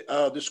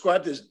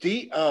as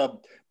deep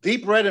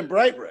red and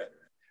bright red.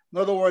 In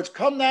other words,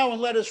 come now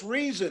and let us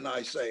reason,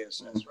 Isaiah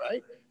says,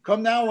 right?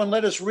 Come now and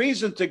let us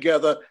reason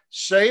together,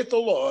 saith the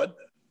Lord.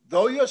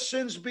 Though your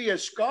sins be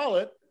as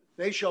scarlet,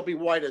 they shall be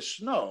white as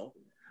snow.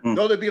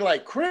 Though they be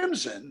like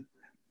crimson,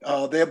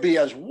 they'll be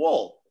as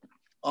wool.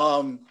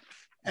 And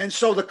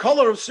so the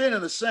color of sin,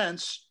 in a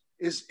sense,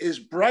 is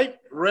bright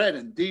red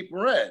and deep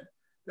red.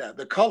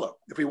 The color,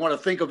 if we want to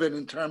think of it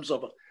in terms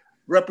of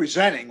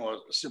representing or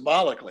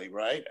symbolically,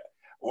 right?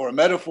 Or a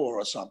metaphor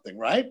or something,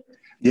 right?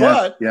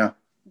 Yeah, but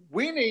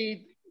we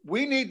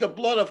need the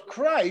blood of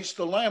Christ,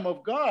 the Lamb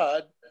of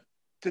God,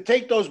 to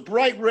take those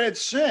bright red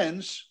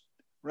sins,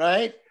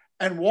 right?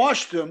 And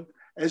wash them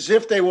as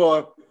if they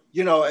were,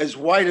 as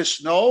white as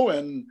snow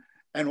and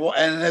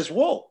as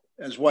wool,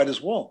 as white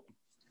as wool.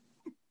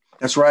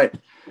 That's right.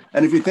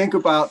 And if you think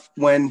about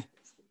when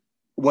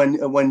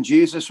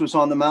Jesus was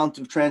on the Mount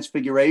of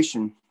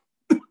Transfiguration,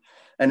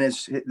 and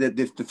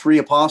the three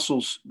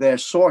apostles there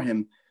saw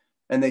him,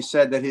 and they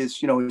said that his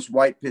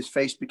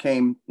face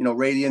became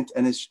radiant,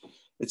 and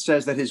it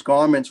says that his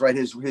garments, right,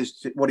 his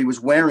what he was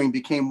wearing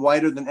became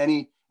whiter than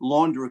any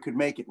launderer could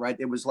make it, right?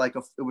 It was like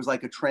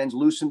a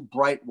translucent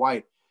bright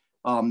white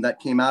that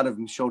came out of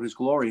him, showed his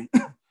glory.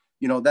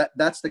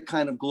 That's the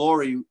kind of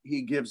glory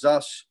he gives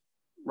us,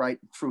 right,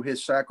 through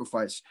his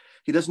sacrifice.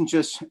 He doesn't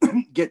just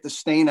get the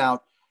stain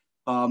out.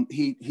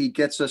 He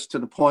gets us to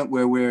the point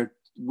where we're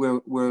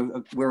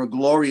a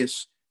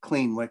glorious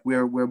clean, like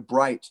we're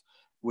bright,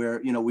 where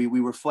we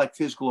reflect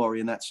his glory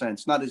in that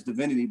sense, not his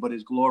divinity, but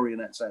his glory in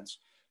that sense.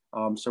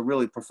 So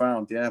really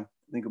profound. Yeah,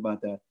 think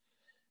about that.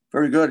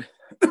 Very good.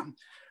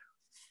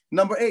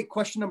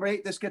 Question number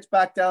 8. This gets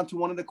back down to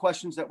one of the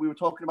questions that we were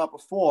talking about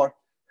before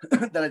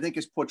that I think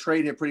is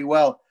portrayed here pretty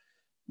well.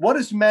 What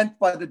is meant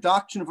by the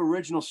doctrine of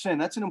original sin?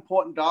 That's an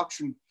important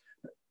doctrine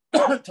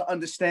to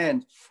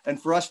understand and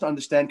for us to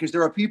understand, because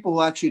there are people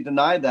who actually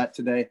deny that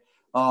today.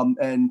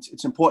 And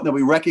it's important that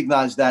we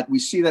recognize that. We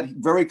see that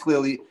very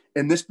clearly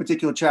in this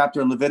particular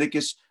chapter in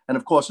Leviticus, and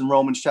of course in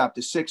Romans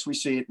chapter 6, we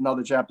see it in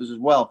other chapters as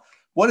well.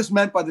 What is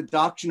meant by the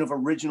doctrine of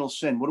original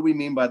sin? What do we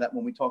mean by that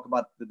when we talk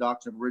about the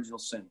doctrine of original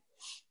sin?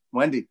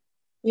 Wendy?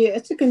 Yeah,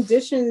 it's a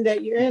condition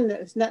that you're in.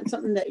 It's not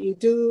something that you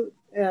do.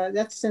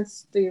 That's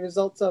since the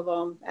results of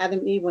Adam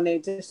and Eve when they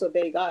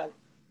disobey God.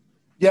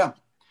 Yeah.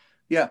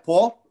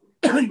 Paul,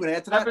 you want to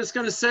add to that? I was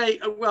going to say,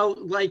 well,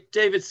 like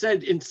David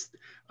said,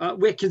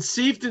 we're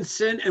conceived in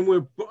sin and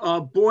we're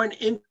born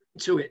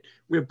into it.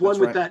 We're born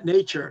with that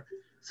nature.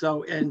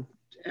 So, and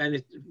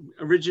it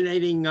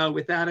originating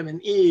with Adam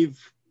and Eve,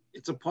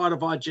 it's a part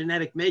of our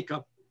genetic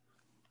makeup.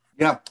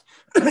 Yeah.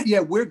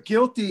 We're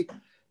guilty.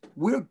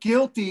 We're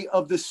guilty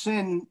of the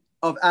sin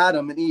of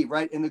Adam and Eve,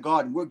 right, in the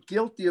garden. We're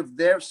guilty of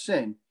their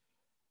sin.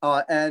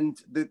 And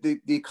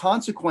the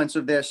consequence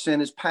of their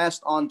sin is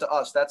passed on to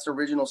us. That's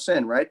original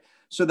sin, right?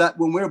 So that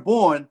when we're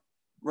born,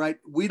 right,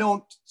 we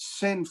don't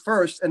sin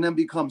first and then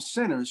become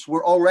sinners.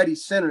 We're already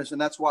sinners,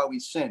 and that's why we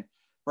sin,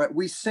 right?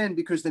 We sin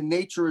because the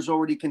nature is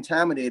already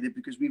contaminated,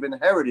 because we've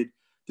inherited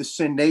the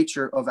sin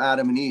nature of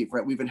Adam and Eve,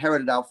 right? We've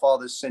inherited our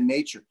father's sin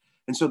nature.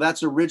 And so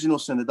that's original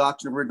sin. The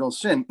doctrine of original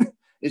sin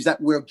is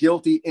that we're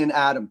guilty in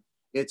Adam.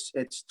 It's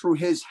through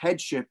his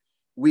headship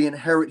we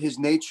inherit his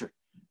nature.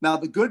 Now,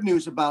 the good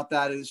news about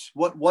that is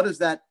what does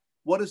that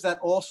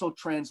also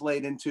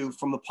translate into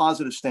from the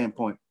positive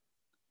standpoint?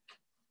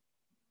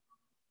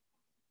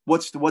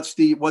 What's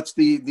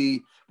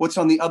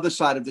on the other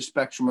side of the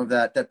spectrum of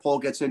that Paul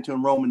gets into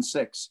in Romans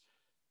 6?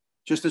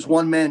 Just as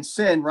one man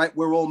sinned, right?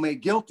 We're all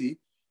made guilty.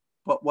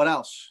 But what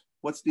else?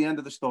 What's the end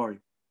of the story?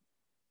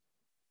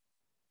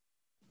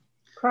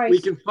 Christ.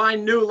 We can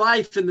find new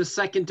life in the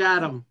second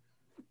Adam.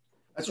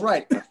 That's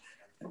right.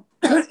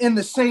 In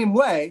the same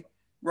way,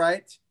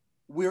 right?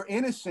 We're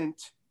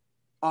innocent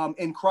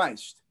in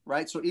Christ,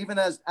 right? So even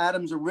as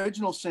Adam's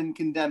original sin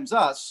condemns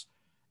us,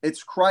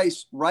 it's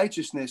Christ's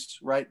righteousness,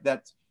 right?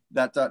 That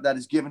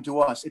is given to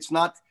us. It's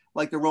not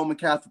like the Roman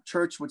Catholic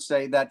Church would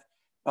say that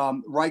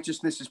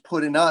righteousness is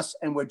put in us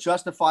and we're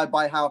justified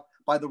by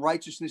the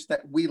righteousness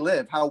that we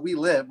live, how we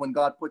live when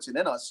God puts it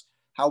in us,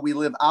 how we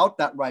live out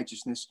that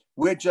righteousness.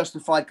 We're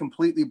justified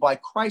completely by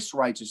Christ's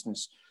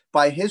righteousness,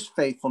 by his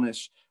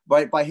faithfulness,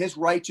 by his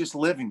righteous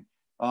living.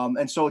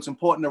 And so it's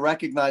important to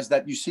recognize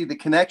that you see the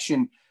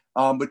connection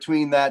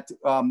between that,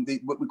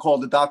 what we call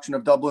the doctrine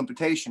of double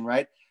imputation,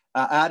 right?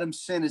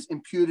 Adam's sin is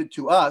imputed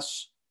to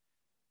us,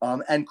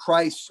 and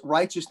Christ's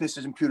righteousness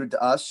is imputed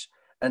to us,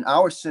 and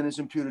our sin is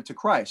imputed to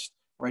Christ,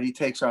 right? He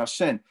takes our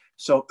sin.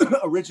 So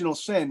original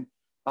sin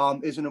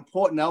is an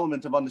important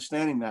element of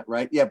understanding that,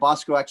 right? Yeah,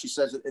 Bosco actually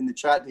says it in the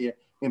chat here,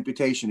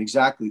 imputation,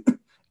 exactly.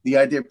 The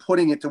idea of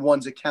putting it to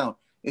one's account.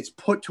 It's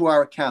put to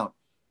our account.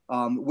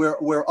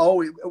 We're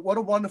always, what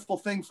a wonderful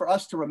thing for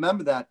us to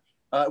remember that,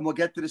 and we'll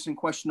get to this in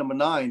question number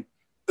 9,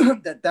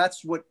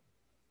 that's what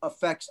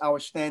affects our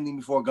standing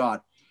before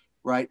God,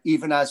 right?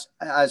 Even as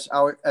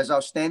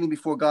our standing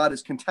before God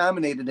is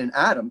contaminated in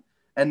Adam,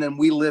 and then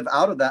we live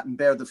out of that and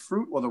bear the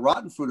fruit or the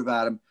rotten fruit of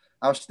Adam.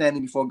 Our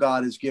standing before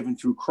God is given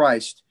through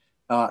Christ,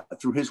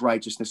 through his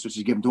righteousness, which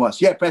is given to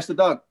us. Yeah, Pastor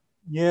Doug.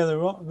 Yeah, the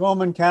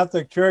Roman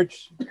Catholic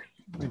Church,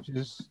 which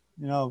is,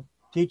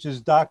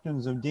 teaches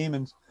doctrines of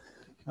demons.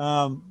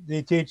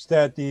 They teach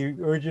that the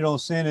original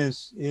sin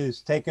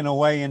is taken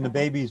away in the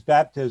baby's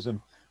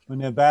baptism when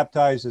they're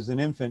baptized as an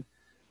infant,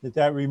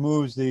 that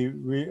removes the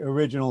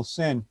original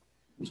sin.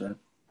 Okay.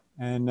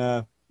 And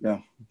yeah,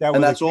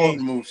 and that's all it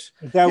removes.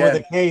 If that were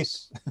the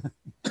case,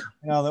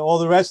 all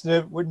the rest of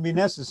it wouldn't be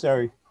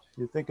necessary.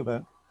 You think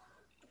about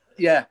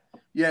it.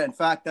 Yeah. In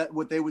fact, that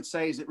what they would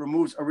say is it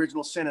removes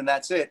original sin, and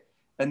that's it.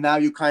 And now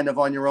you kind of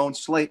on your own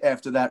slate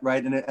after that,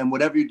 right? And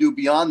whatever you do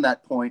beyond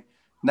that point,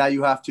 now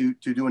you have to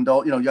do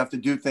you have to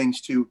do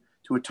things to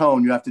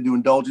atone. You have to do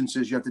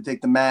indulgences. You have to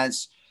take the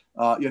mass.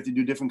 You have to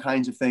do different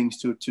kinds of things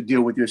to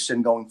deal with your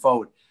sin going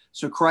forward.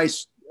 So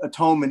Christ's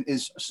atonement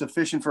is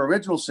sufficient for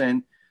original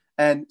sin,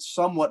 and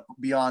somewhat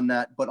beyond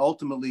that, but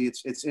ultimately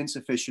it's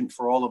insufficient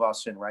for all of our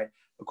sin, right?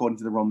 According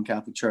to the Roman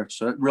Catholic Church.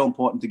 So real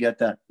important to get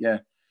that. Yeah.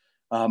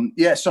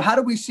 So how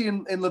do we see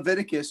in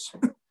Leviticus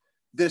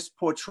this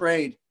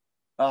portrayed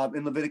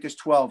in Leviticus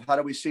 12? How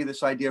do we see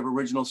this idea of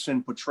original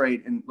sin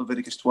portrayed in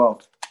Leviticus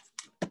 12?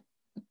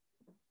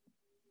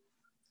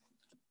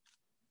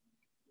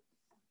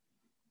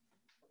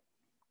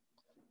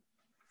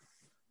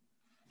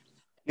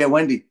 Yeah,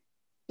 Wendy.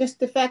 Just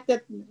the fact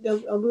that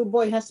a little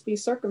boy has to be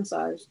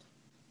circumcised.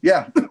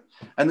 Yeah.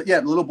 And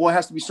the little boy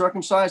has to be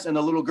circumcised, and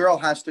the little girl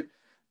has to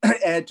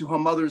add to her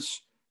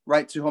mother's,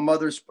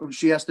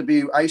 she has to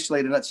be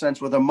isolated in that sense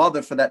with her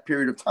mother for that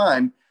period of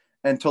time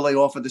until they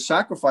offer the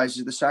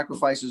sacrifices. The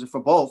sacrifices are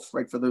for both,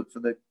 right? For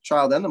the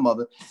child and the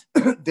mother.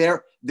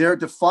 they're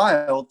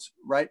defiled,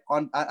 right,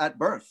 at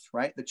birth,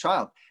 right? The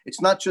child.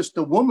 It's not just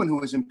the woman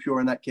who is impure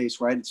in that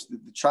case, right? It's the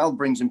child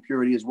brings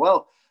impurity as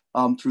well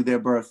through their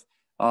birth.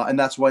 And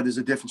that's why there's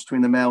a difference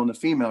between the male and the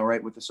female,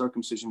 right? With the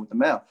circumcision with the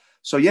male.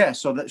 So yeah,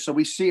 so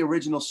we see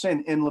original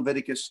sin in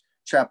Leviticus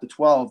chapter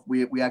 12.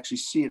 We actually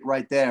see it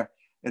right there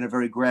in a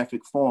very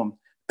graphic form.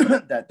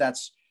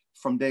 That's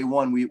from day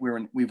one.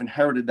 We've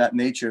inherited that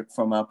nature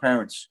from our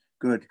parents.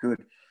 Good.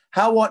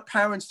 How ought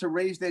parents to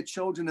raise their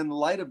children in the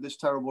light of this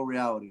terrible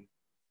reality?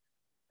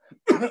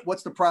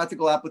 What's the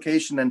practical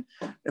application? And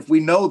if we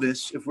know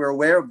this, if we're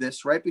aware of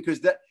this, right?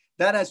 Because that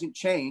hasn't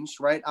changed,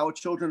 right? Our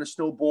children are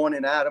still born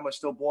in Adam, are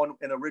still born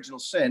in original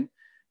sin.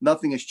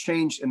 Nothing has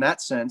changed in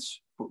that sense.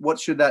 But what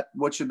should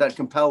that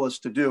compel us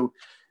to do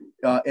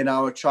in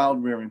our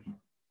child rearing?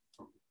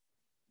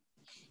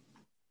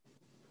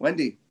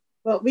 Wendy.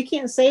 Well, we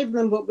can't save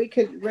them, but we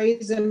could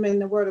raise them in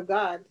the Word of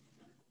God.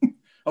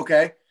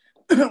 Okay.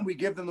 We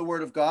give them the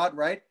Word of God,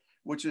 right?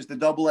 Which is the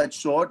double-edged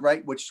sword,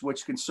 right? Which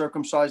can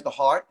circumcise the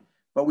heart.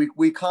 But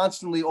we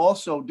constantly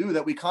also do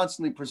that. We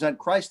constantly present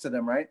Christ to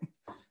them, right?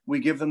 We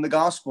give them the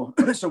gospel.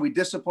 So we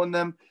discipline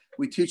them.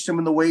 We teach them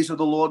in the ways of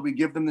the Lord. We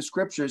give them the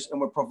scriptures,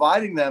 and we're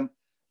providing them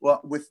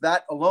with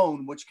that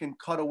alone, which can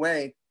cut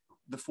away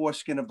the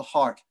foreskin of the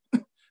heart,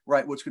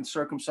 right? Which can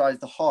circumcise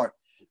the heart.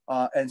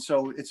 And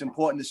so it's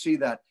important to see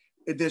that.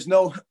 There's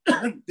no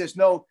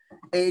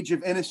age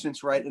of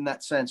innocence, right? In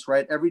that sense,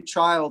 right? Every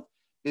child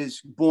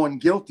is born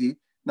guilty.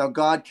 Now,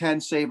 God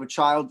can save a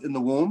child in the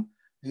womb.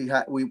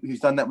 He's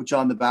done that with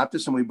John the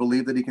Baptist, and we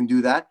believe that he can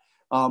do that.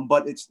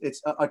 But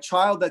it's a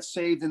child that's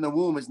saved in the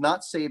womb is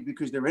not saved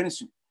because they're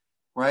innocent,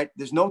 right?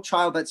 There's no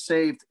child that's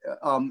saved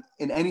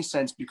in any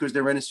sense because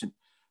they're innocent.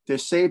 They're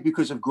saved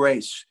because of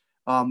grace.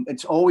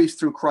 It's always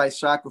through Christ's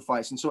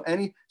sacrifice. And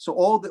so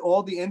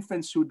all the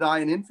infants who die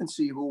in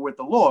infancy who are with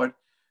the Lord,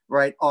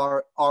 right,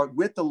 are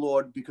with the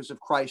Lord because of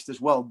Christ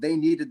as well. They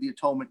needed the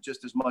atonement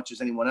just as much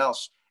as anyone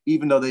else,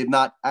 even though they've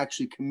not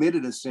actually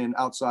committed a sin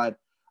outside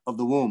of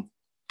the womb.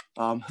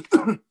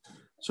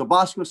 So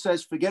Bosco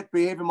says, forget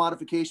behavior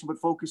modification,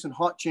 but focus on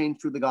heart change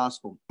through the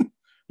gospel.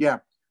 Yeah,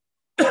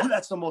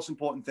 that's the most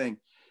important thing.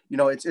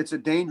 It's a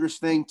dangerous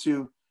thing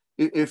to,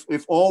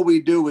 if all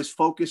we do is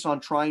focus on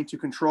trying to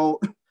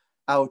control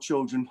our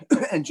children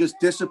and just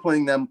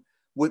disciplining them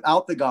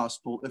without the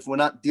gospel, if we're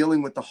not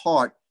dealing with the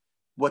heart,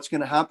 what's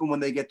going to happen when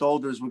they get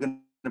older is we're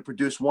going to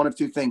produce one of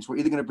two things. We're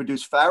either going to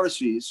produce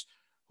Pharisees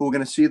who are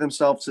going to see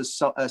themselves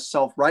as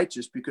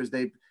self-righteous because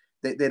they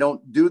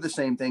don't do the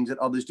same things that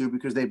others do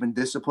because they've been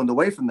disciplined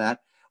away from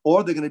that,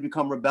 or they're going to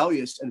become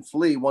rebellious and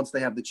flee once they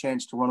have the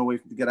chance to run away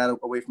to get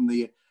away from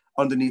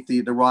underneath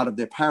the rod of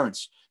their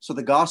parents. So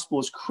the gospel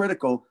is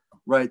critical,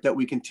 right? That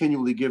we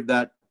continually give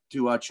that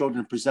to our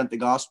children, present the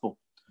gospel.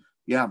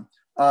 Yeah.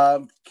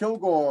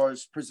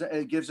 Kilgore's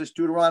gives us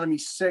Deuteronomy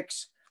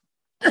 6,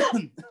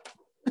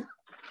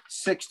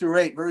 6 through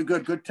 8. Very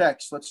good. Good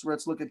text. Let's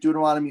look at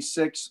Deuteronomy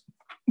 6,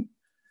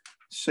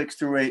 6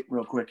 through 8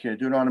 real quick here.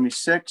 Deuteronomy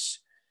 6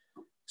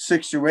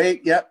 through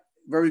 8. Yep.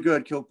 Very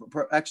good.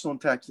 Excellent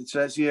text. It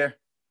says here,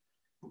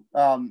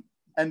 and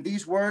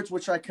these words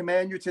which I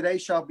command you today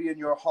shall be in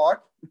your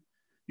heart.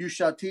 You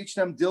shall teach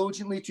them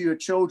diligently to your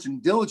children.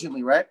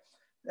 Diligently, right?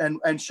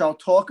 and shall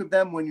talk of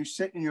them when you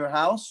sit in your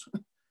house,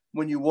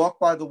 when you walk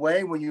by the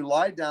way, when you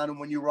lie down, and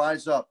when you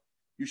rise up.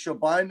 You shall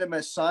bind them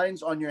as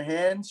signs on your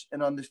hands,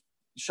 and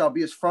shall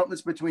be as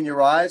frontlets between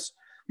your eyes.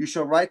 You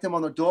shall write them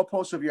on the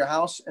doorposts of your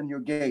house and your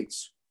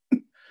gates.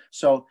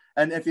 So,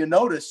 and if you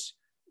notice,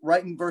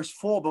 right in verse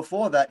 4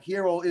 before that,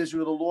 hear, O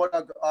Israel, the Lord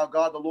our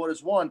God, the Lord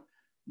is one.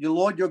 Your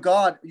Lord, your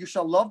God, you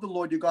shall love the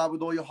Lord your God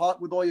with all your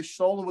heart, with all your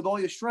soul, and with all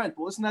your strength.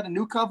 Well, isn't that a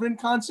new covenant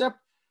concept?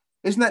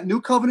 Isn't that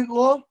new covenant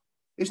law?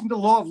 Isn't the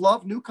law of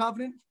love new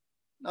covenant?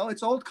 No,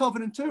 it's old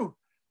covenant too.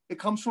 It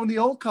comes from the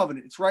old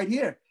covenant. It's right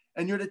here.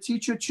 And you're to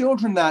teach your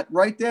children that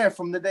right there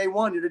from the day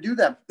one. You're to do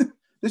that.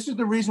 This is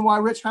the reason why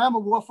Rich Hammer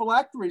wore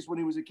phylacteries when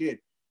he was a kid.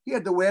 He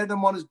had to wear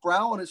them on his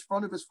brow, on his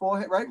front of his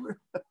forehead, right?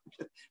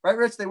 Right,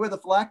 Rich? They wear the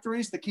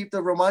phylacteries to keep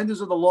the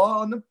reminders of the law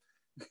on them.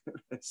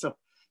 So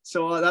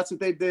that's what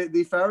they did.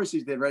 The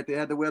Pharisees did, right? They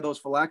had to wear those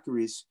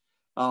phylacteries.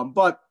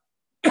 But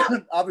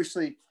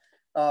obviously,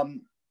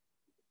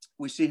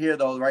 we see here,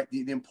 though, right,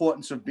 the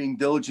importance of being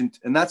diligent.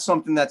 And that's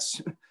something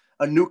that's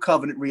a new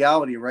covenant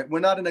reality, right?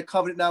 We're not in a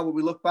covenant now where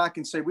we look back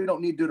and say, we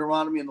don't need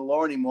Deuteronomy and the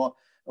law anymore.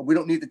 We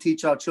don't need to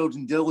teach our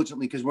children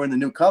diligently because we're in the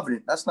new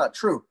covenant. That's not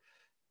true.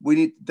 We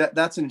need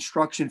that's an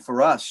instruction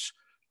for us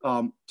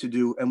to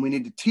do. And we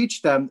need to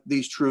teach them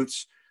these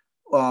truths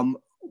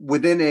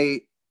within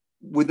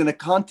a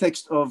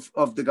context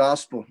of the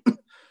gospel,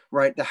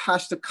 right? There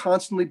has to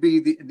constantly be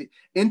the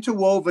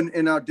interwoven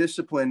in our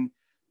discipline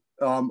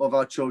of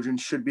our children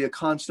should be a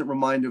constant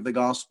reminder of the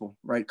gospel,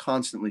 right?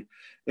 Constantly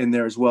in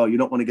there as well. You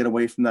don't want to get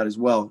away from that as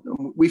well.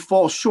 We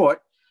fall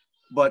short,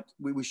 but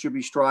we should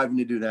be striving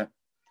to do that.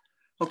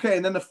 Okay,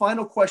 and then the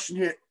final question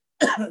here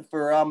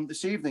for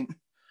this evening.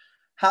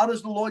 How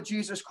does the Lord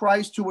Jesus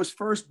Christ, who was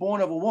first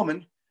born of a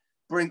woman,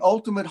 bring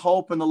ultimate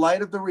hope in the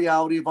light of the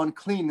reality of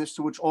uncleanness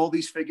to which all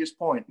these figures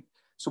point?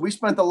 So we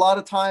spent a lot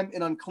of time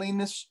in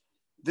uncleanness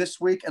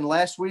this week and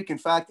last week. In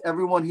fact,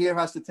 everyone here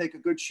has to take a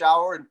good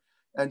shower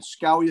and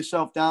scour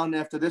yourself down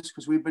after this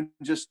because we've been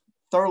just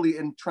thoroughly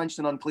entrenched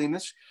in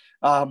uncleanness.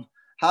 How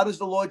does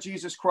the Lord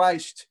Jesus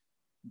Christ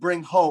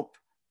bring hope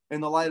in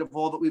the light of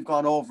all that we've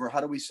gone over?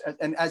 How do we,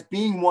 and as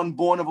being one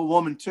born of a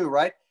woman too,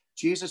 right?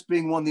 Jesus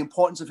being one, the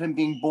importance of him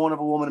being born of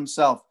a woman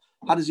himself.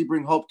 How does he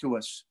bring hope to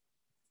us?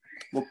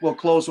 We'll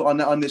close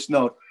on this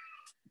note.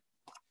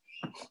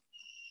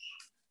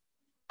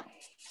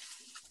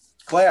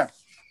 Claire.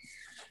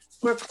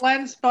 We're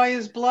cleansed by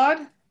his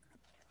blood.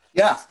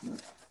 Yeah,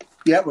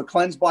 we're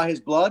cleansed by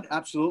his blood.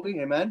 Absolutely.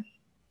 Amen.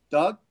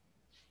 Doug?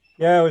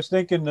 Yeah, I was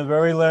thinking the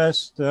very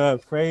last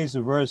phrase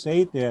of verse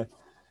 8 there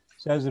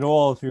says it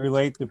all. If you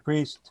relate the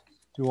priest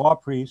to our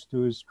priest,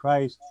 who is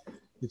Christ,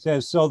 it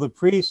says, so the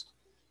priest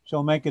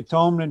shall make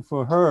atonement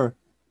for her,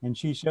 and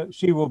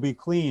she will be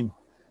clean.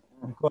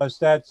 Of course,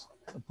 that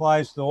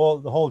applies to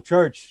the whole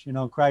church. You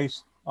know,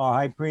 Christ, our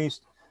high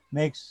priest,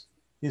 makes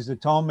his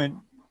atonement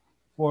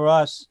for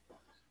us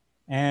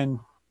and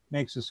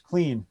makes us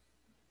clean.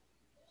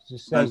 It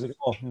just says it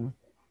all. You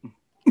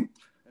know?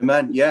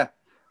 Amen. Yeah,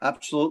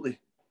 absolutely.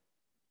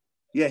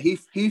 Yeah,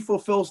 he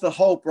fulfills the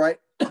hope, right?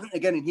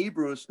 Again, in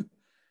Hebrews,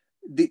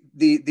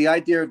 the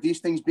idea of these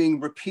things being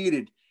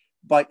repeated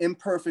by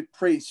imperfect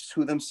priests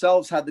who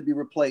themselves had to be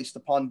replaced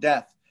upon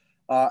death.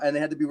 And they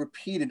had to be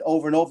repeated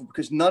over and over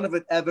because none of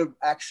it ever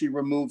actually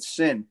removed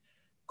sin.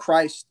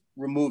 Christ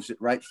removes it,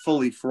 right?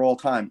 Fully for all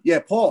time. Yeah,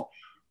 Paul.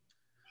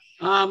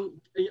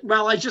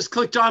 Well, I just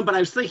clicked on, but I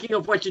was thinking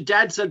of what your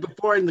dad said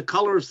before in the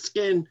color of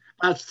sin.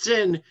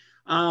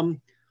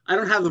 I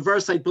don't have the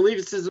verse. I believe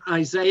it says in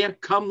Isaiah,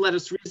 come, let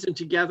us reason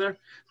together.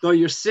 Though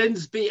your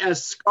sins be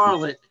as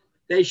scarlet,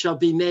 they shall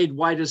be made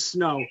white as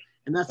snow.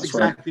 And that's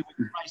exactly right.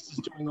 What Christ is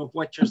doing of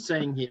what you're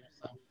saying here.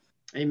 So,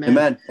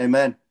 amen.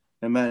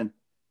 Amen.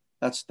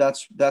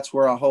 That's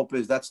where our hope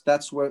is.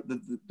 That's where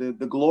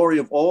the glory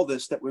of all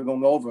this that we're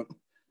going over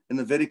in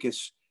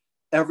Leviticus,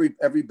 every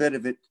bit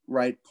of it,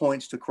 right,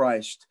 points to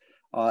Christ.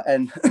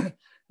 And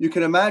you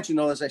can imagine,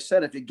 though, as I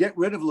said, if you get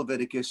rid of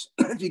Leviticus,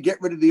 if you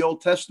get rid of the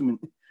Old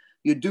Testament,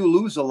 you do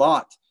lose a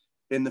lot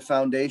in the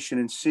foundation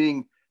and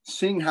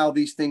seeing how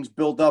these things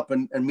build up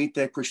and meet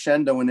their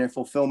crescendo in their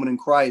fulfillment in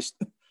Christ.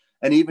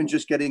 And even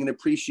just getting an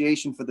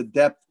appreciation for the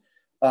depth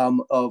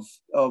of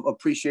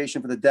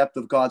appreciation for the depth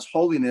of God's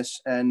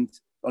holiness and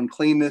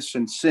uncleanness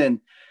and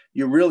sin.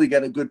 You really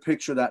get a good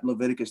picture of that in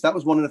Leviticus. That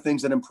was one of the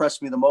things that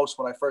impressed me the most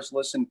when I first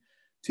listened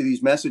to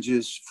these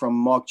messages from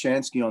Mark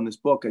Chansky on this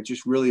book. It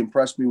just really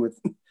impressed me with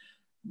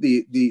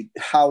the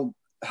how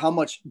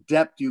much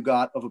depth you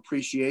got of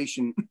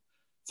appreciation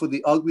for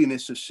the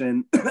ugliness of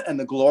sin and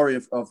the glory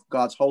of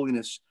God's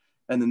holiness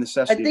and the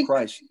necessity of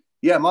Christ.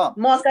 Yeah, Mom.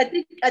 Mark, I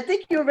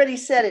think you already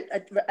said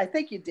it. I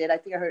think you did. I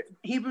think I heard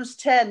Hebrews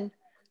 10,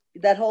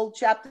 that whole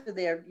chapter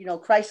there, you know,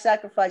 Christ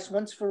sacrificed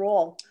once for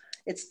all.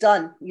 It's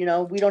done. You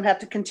know, we don't have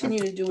to continue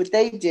to do what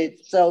they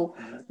did. So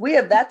we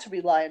have that to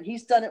rely on.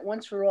 He's done it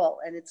once for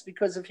all. And it's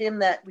because of him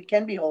that we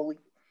can be holy.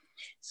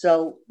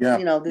 So,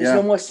 you know, there's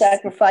no more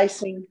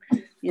sacrificing,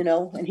 you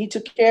know, and he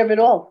took care of it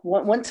all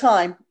one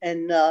time.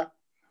 And our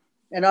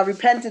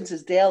repentance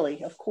is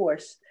daily, of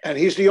course. And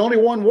he's the only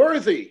one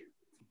worthy.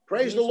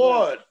 Praise the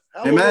Lord.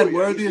 Amen. Hallelujah.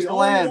 Worthy He's is the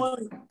only Lamb.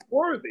 one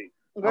worthy.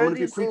 I'm going to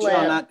be preaching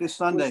on that this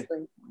Sunday.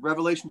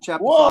 Revelation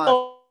chapter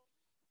 5.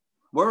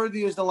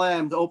 Worthy is the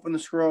Lamb to open the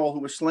scroll who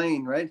was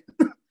slain, right?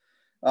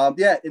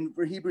 In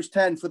Hebrews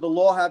 10, for the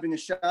law having a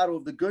shadow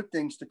of the good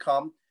things to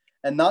come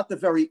and not the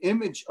very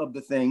image of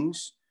the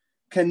things,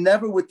 can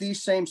never with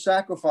these same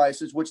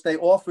sacrifices, which they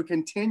offer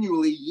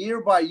continually year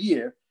by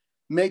year,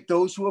 make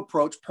those who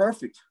approach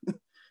perfect.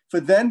 For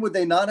then would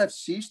they not have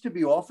ceased to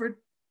be offered?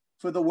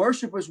 For the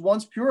worshipers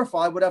once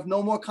purified would have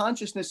no more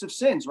consciousness of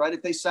sins, right?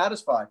 If they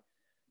satisfied.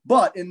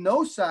 But in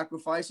those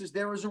sacrifices,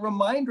 there is a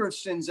reminder of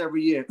sins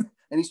every year.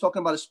 And he's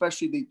talking about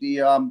especially the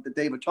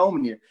Day of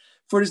Atonement here.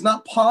 For it is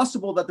not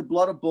possible that the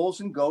blood of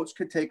bulls and goats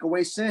could take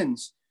away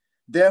sins.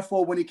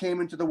 Therefore, when he came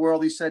into the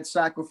world, he said,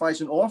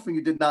 sacrifice and offering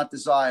you did not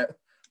desire,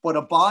 but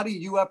a body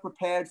you have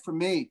prepared for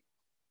me.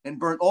 And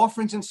burnt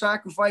offerings and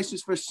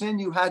sacrifices for sin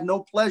you had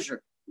no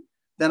pleasure.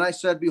 Then I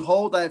said,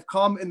 behold, I have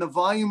come. In the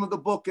volume of the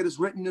book it is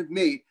written of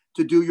me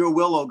to do your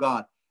will, O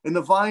God. In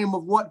the volume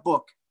of what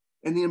book?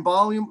 In the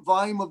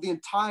volume of the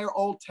entire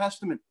Old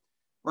Testament,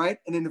 right?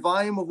 And in the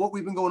volume of what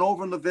we've been going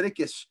over in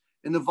Leviticus,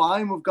 in the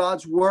volume of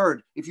God's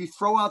word. If you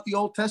throw out the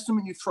Old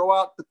Testament, you throw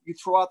out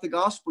the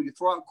gospel, you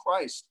throw out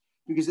Christ,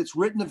 because it's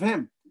written of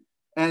him.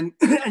 And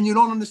you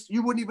don't understand.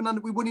 We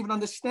wouldn't even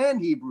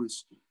understand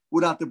Hebrews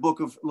without the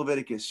book of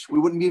Leviticus. We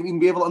wouldn't even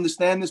be able to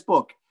understand this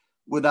book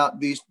without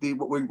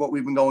what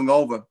we've been going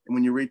over. And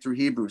when you read through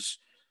Hebrews,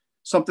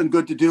 something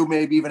good to do,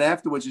 maybe even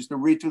afterwards, is to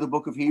read through the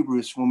book of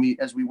Hebrews when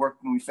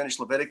we finish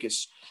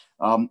Leviticus.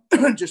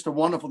 Just a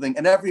wonderful thing.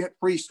 And every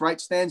priest,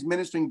 right, stands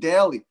ministering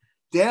daily,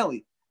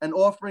 and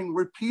offering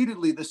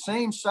repeatedly the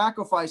same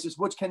sacrifices,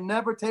 which can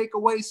never take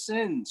away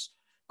sins.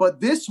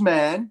 But this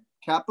man,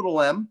 capital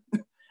M,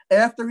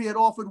 after he had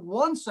offered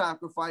one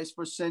sacrifice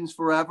for sins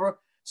forever,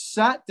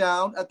 sat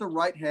down at the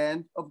right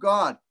hand of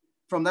God.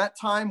 From that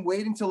time,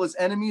 waiting till his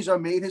enemies are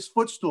made his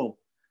footstool.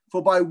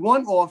 For by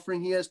one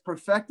offering, he has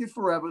perfected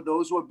forever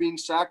those who are being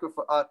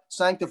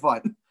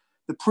sanctified.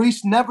 The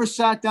priest never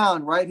sat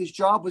down, right? His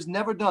job was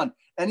never done.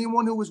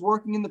 Anyone who was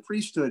working in the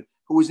priesthood,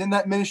 who was in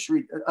that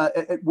ministry,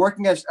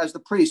 working as the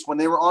priest, when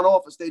they were on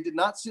office, they did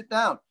not sit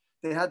down.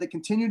 They had to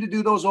continue to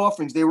do those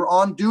offerings. They were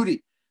on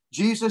duty.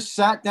 Jesus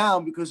sat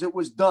down because it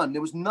was done.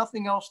 There was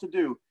nothing else to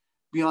do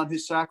beyond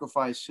his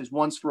sacrifice, his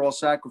once for all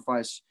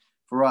sacrifice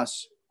for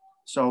us.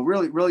 So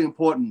really, really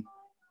important.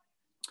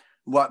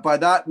 By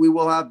that, we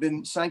will have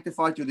been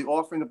sanctified through the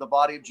offering of the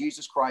body of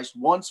Jesus Christ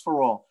once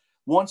for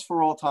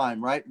all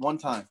time, right? One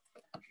time.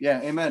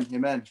 Yeah, amen,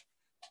 amen.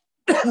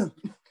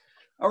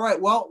 All right,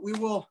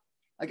 well,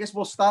 I guess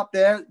we'll stop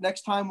there.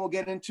 Next time we'll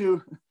get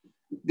into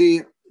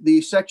the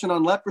section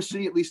on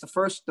leprosy, at least the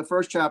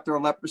first chapter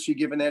on leprosy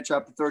given there,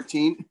 chapter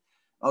 13.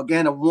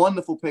 Again, a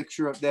wonderful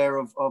picture up there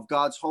of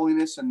God's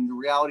holiness and the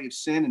reality of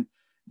sin, and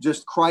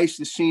just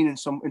Christ is seen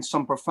in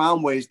some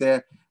profound ways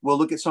there. We'll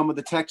look at some of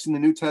the texts in the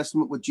New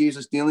Testament with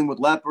Jesus dealing with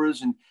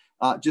lepers and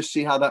just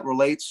see how that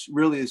relates.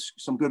 Really is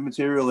some good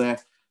material there.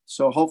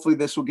 So hopefully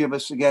this will give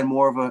us, again,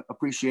 more of an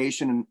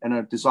appreciation and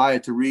a desire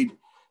to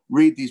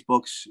read these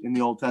books in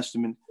the Old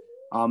Testament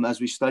as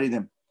we study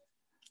them.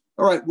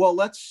 All right, well,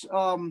 let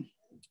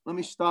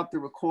me stop the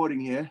recording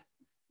here.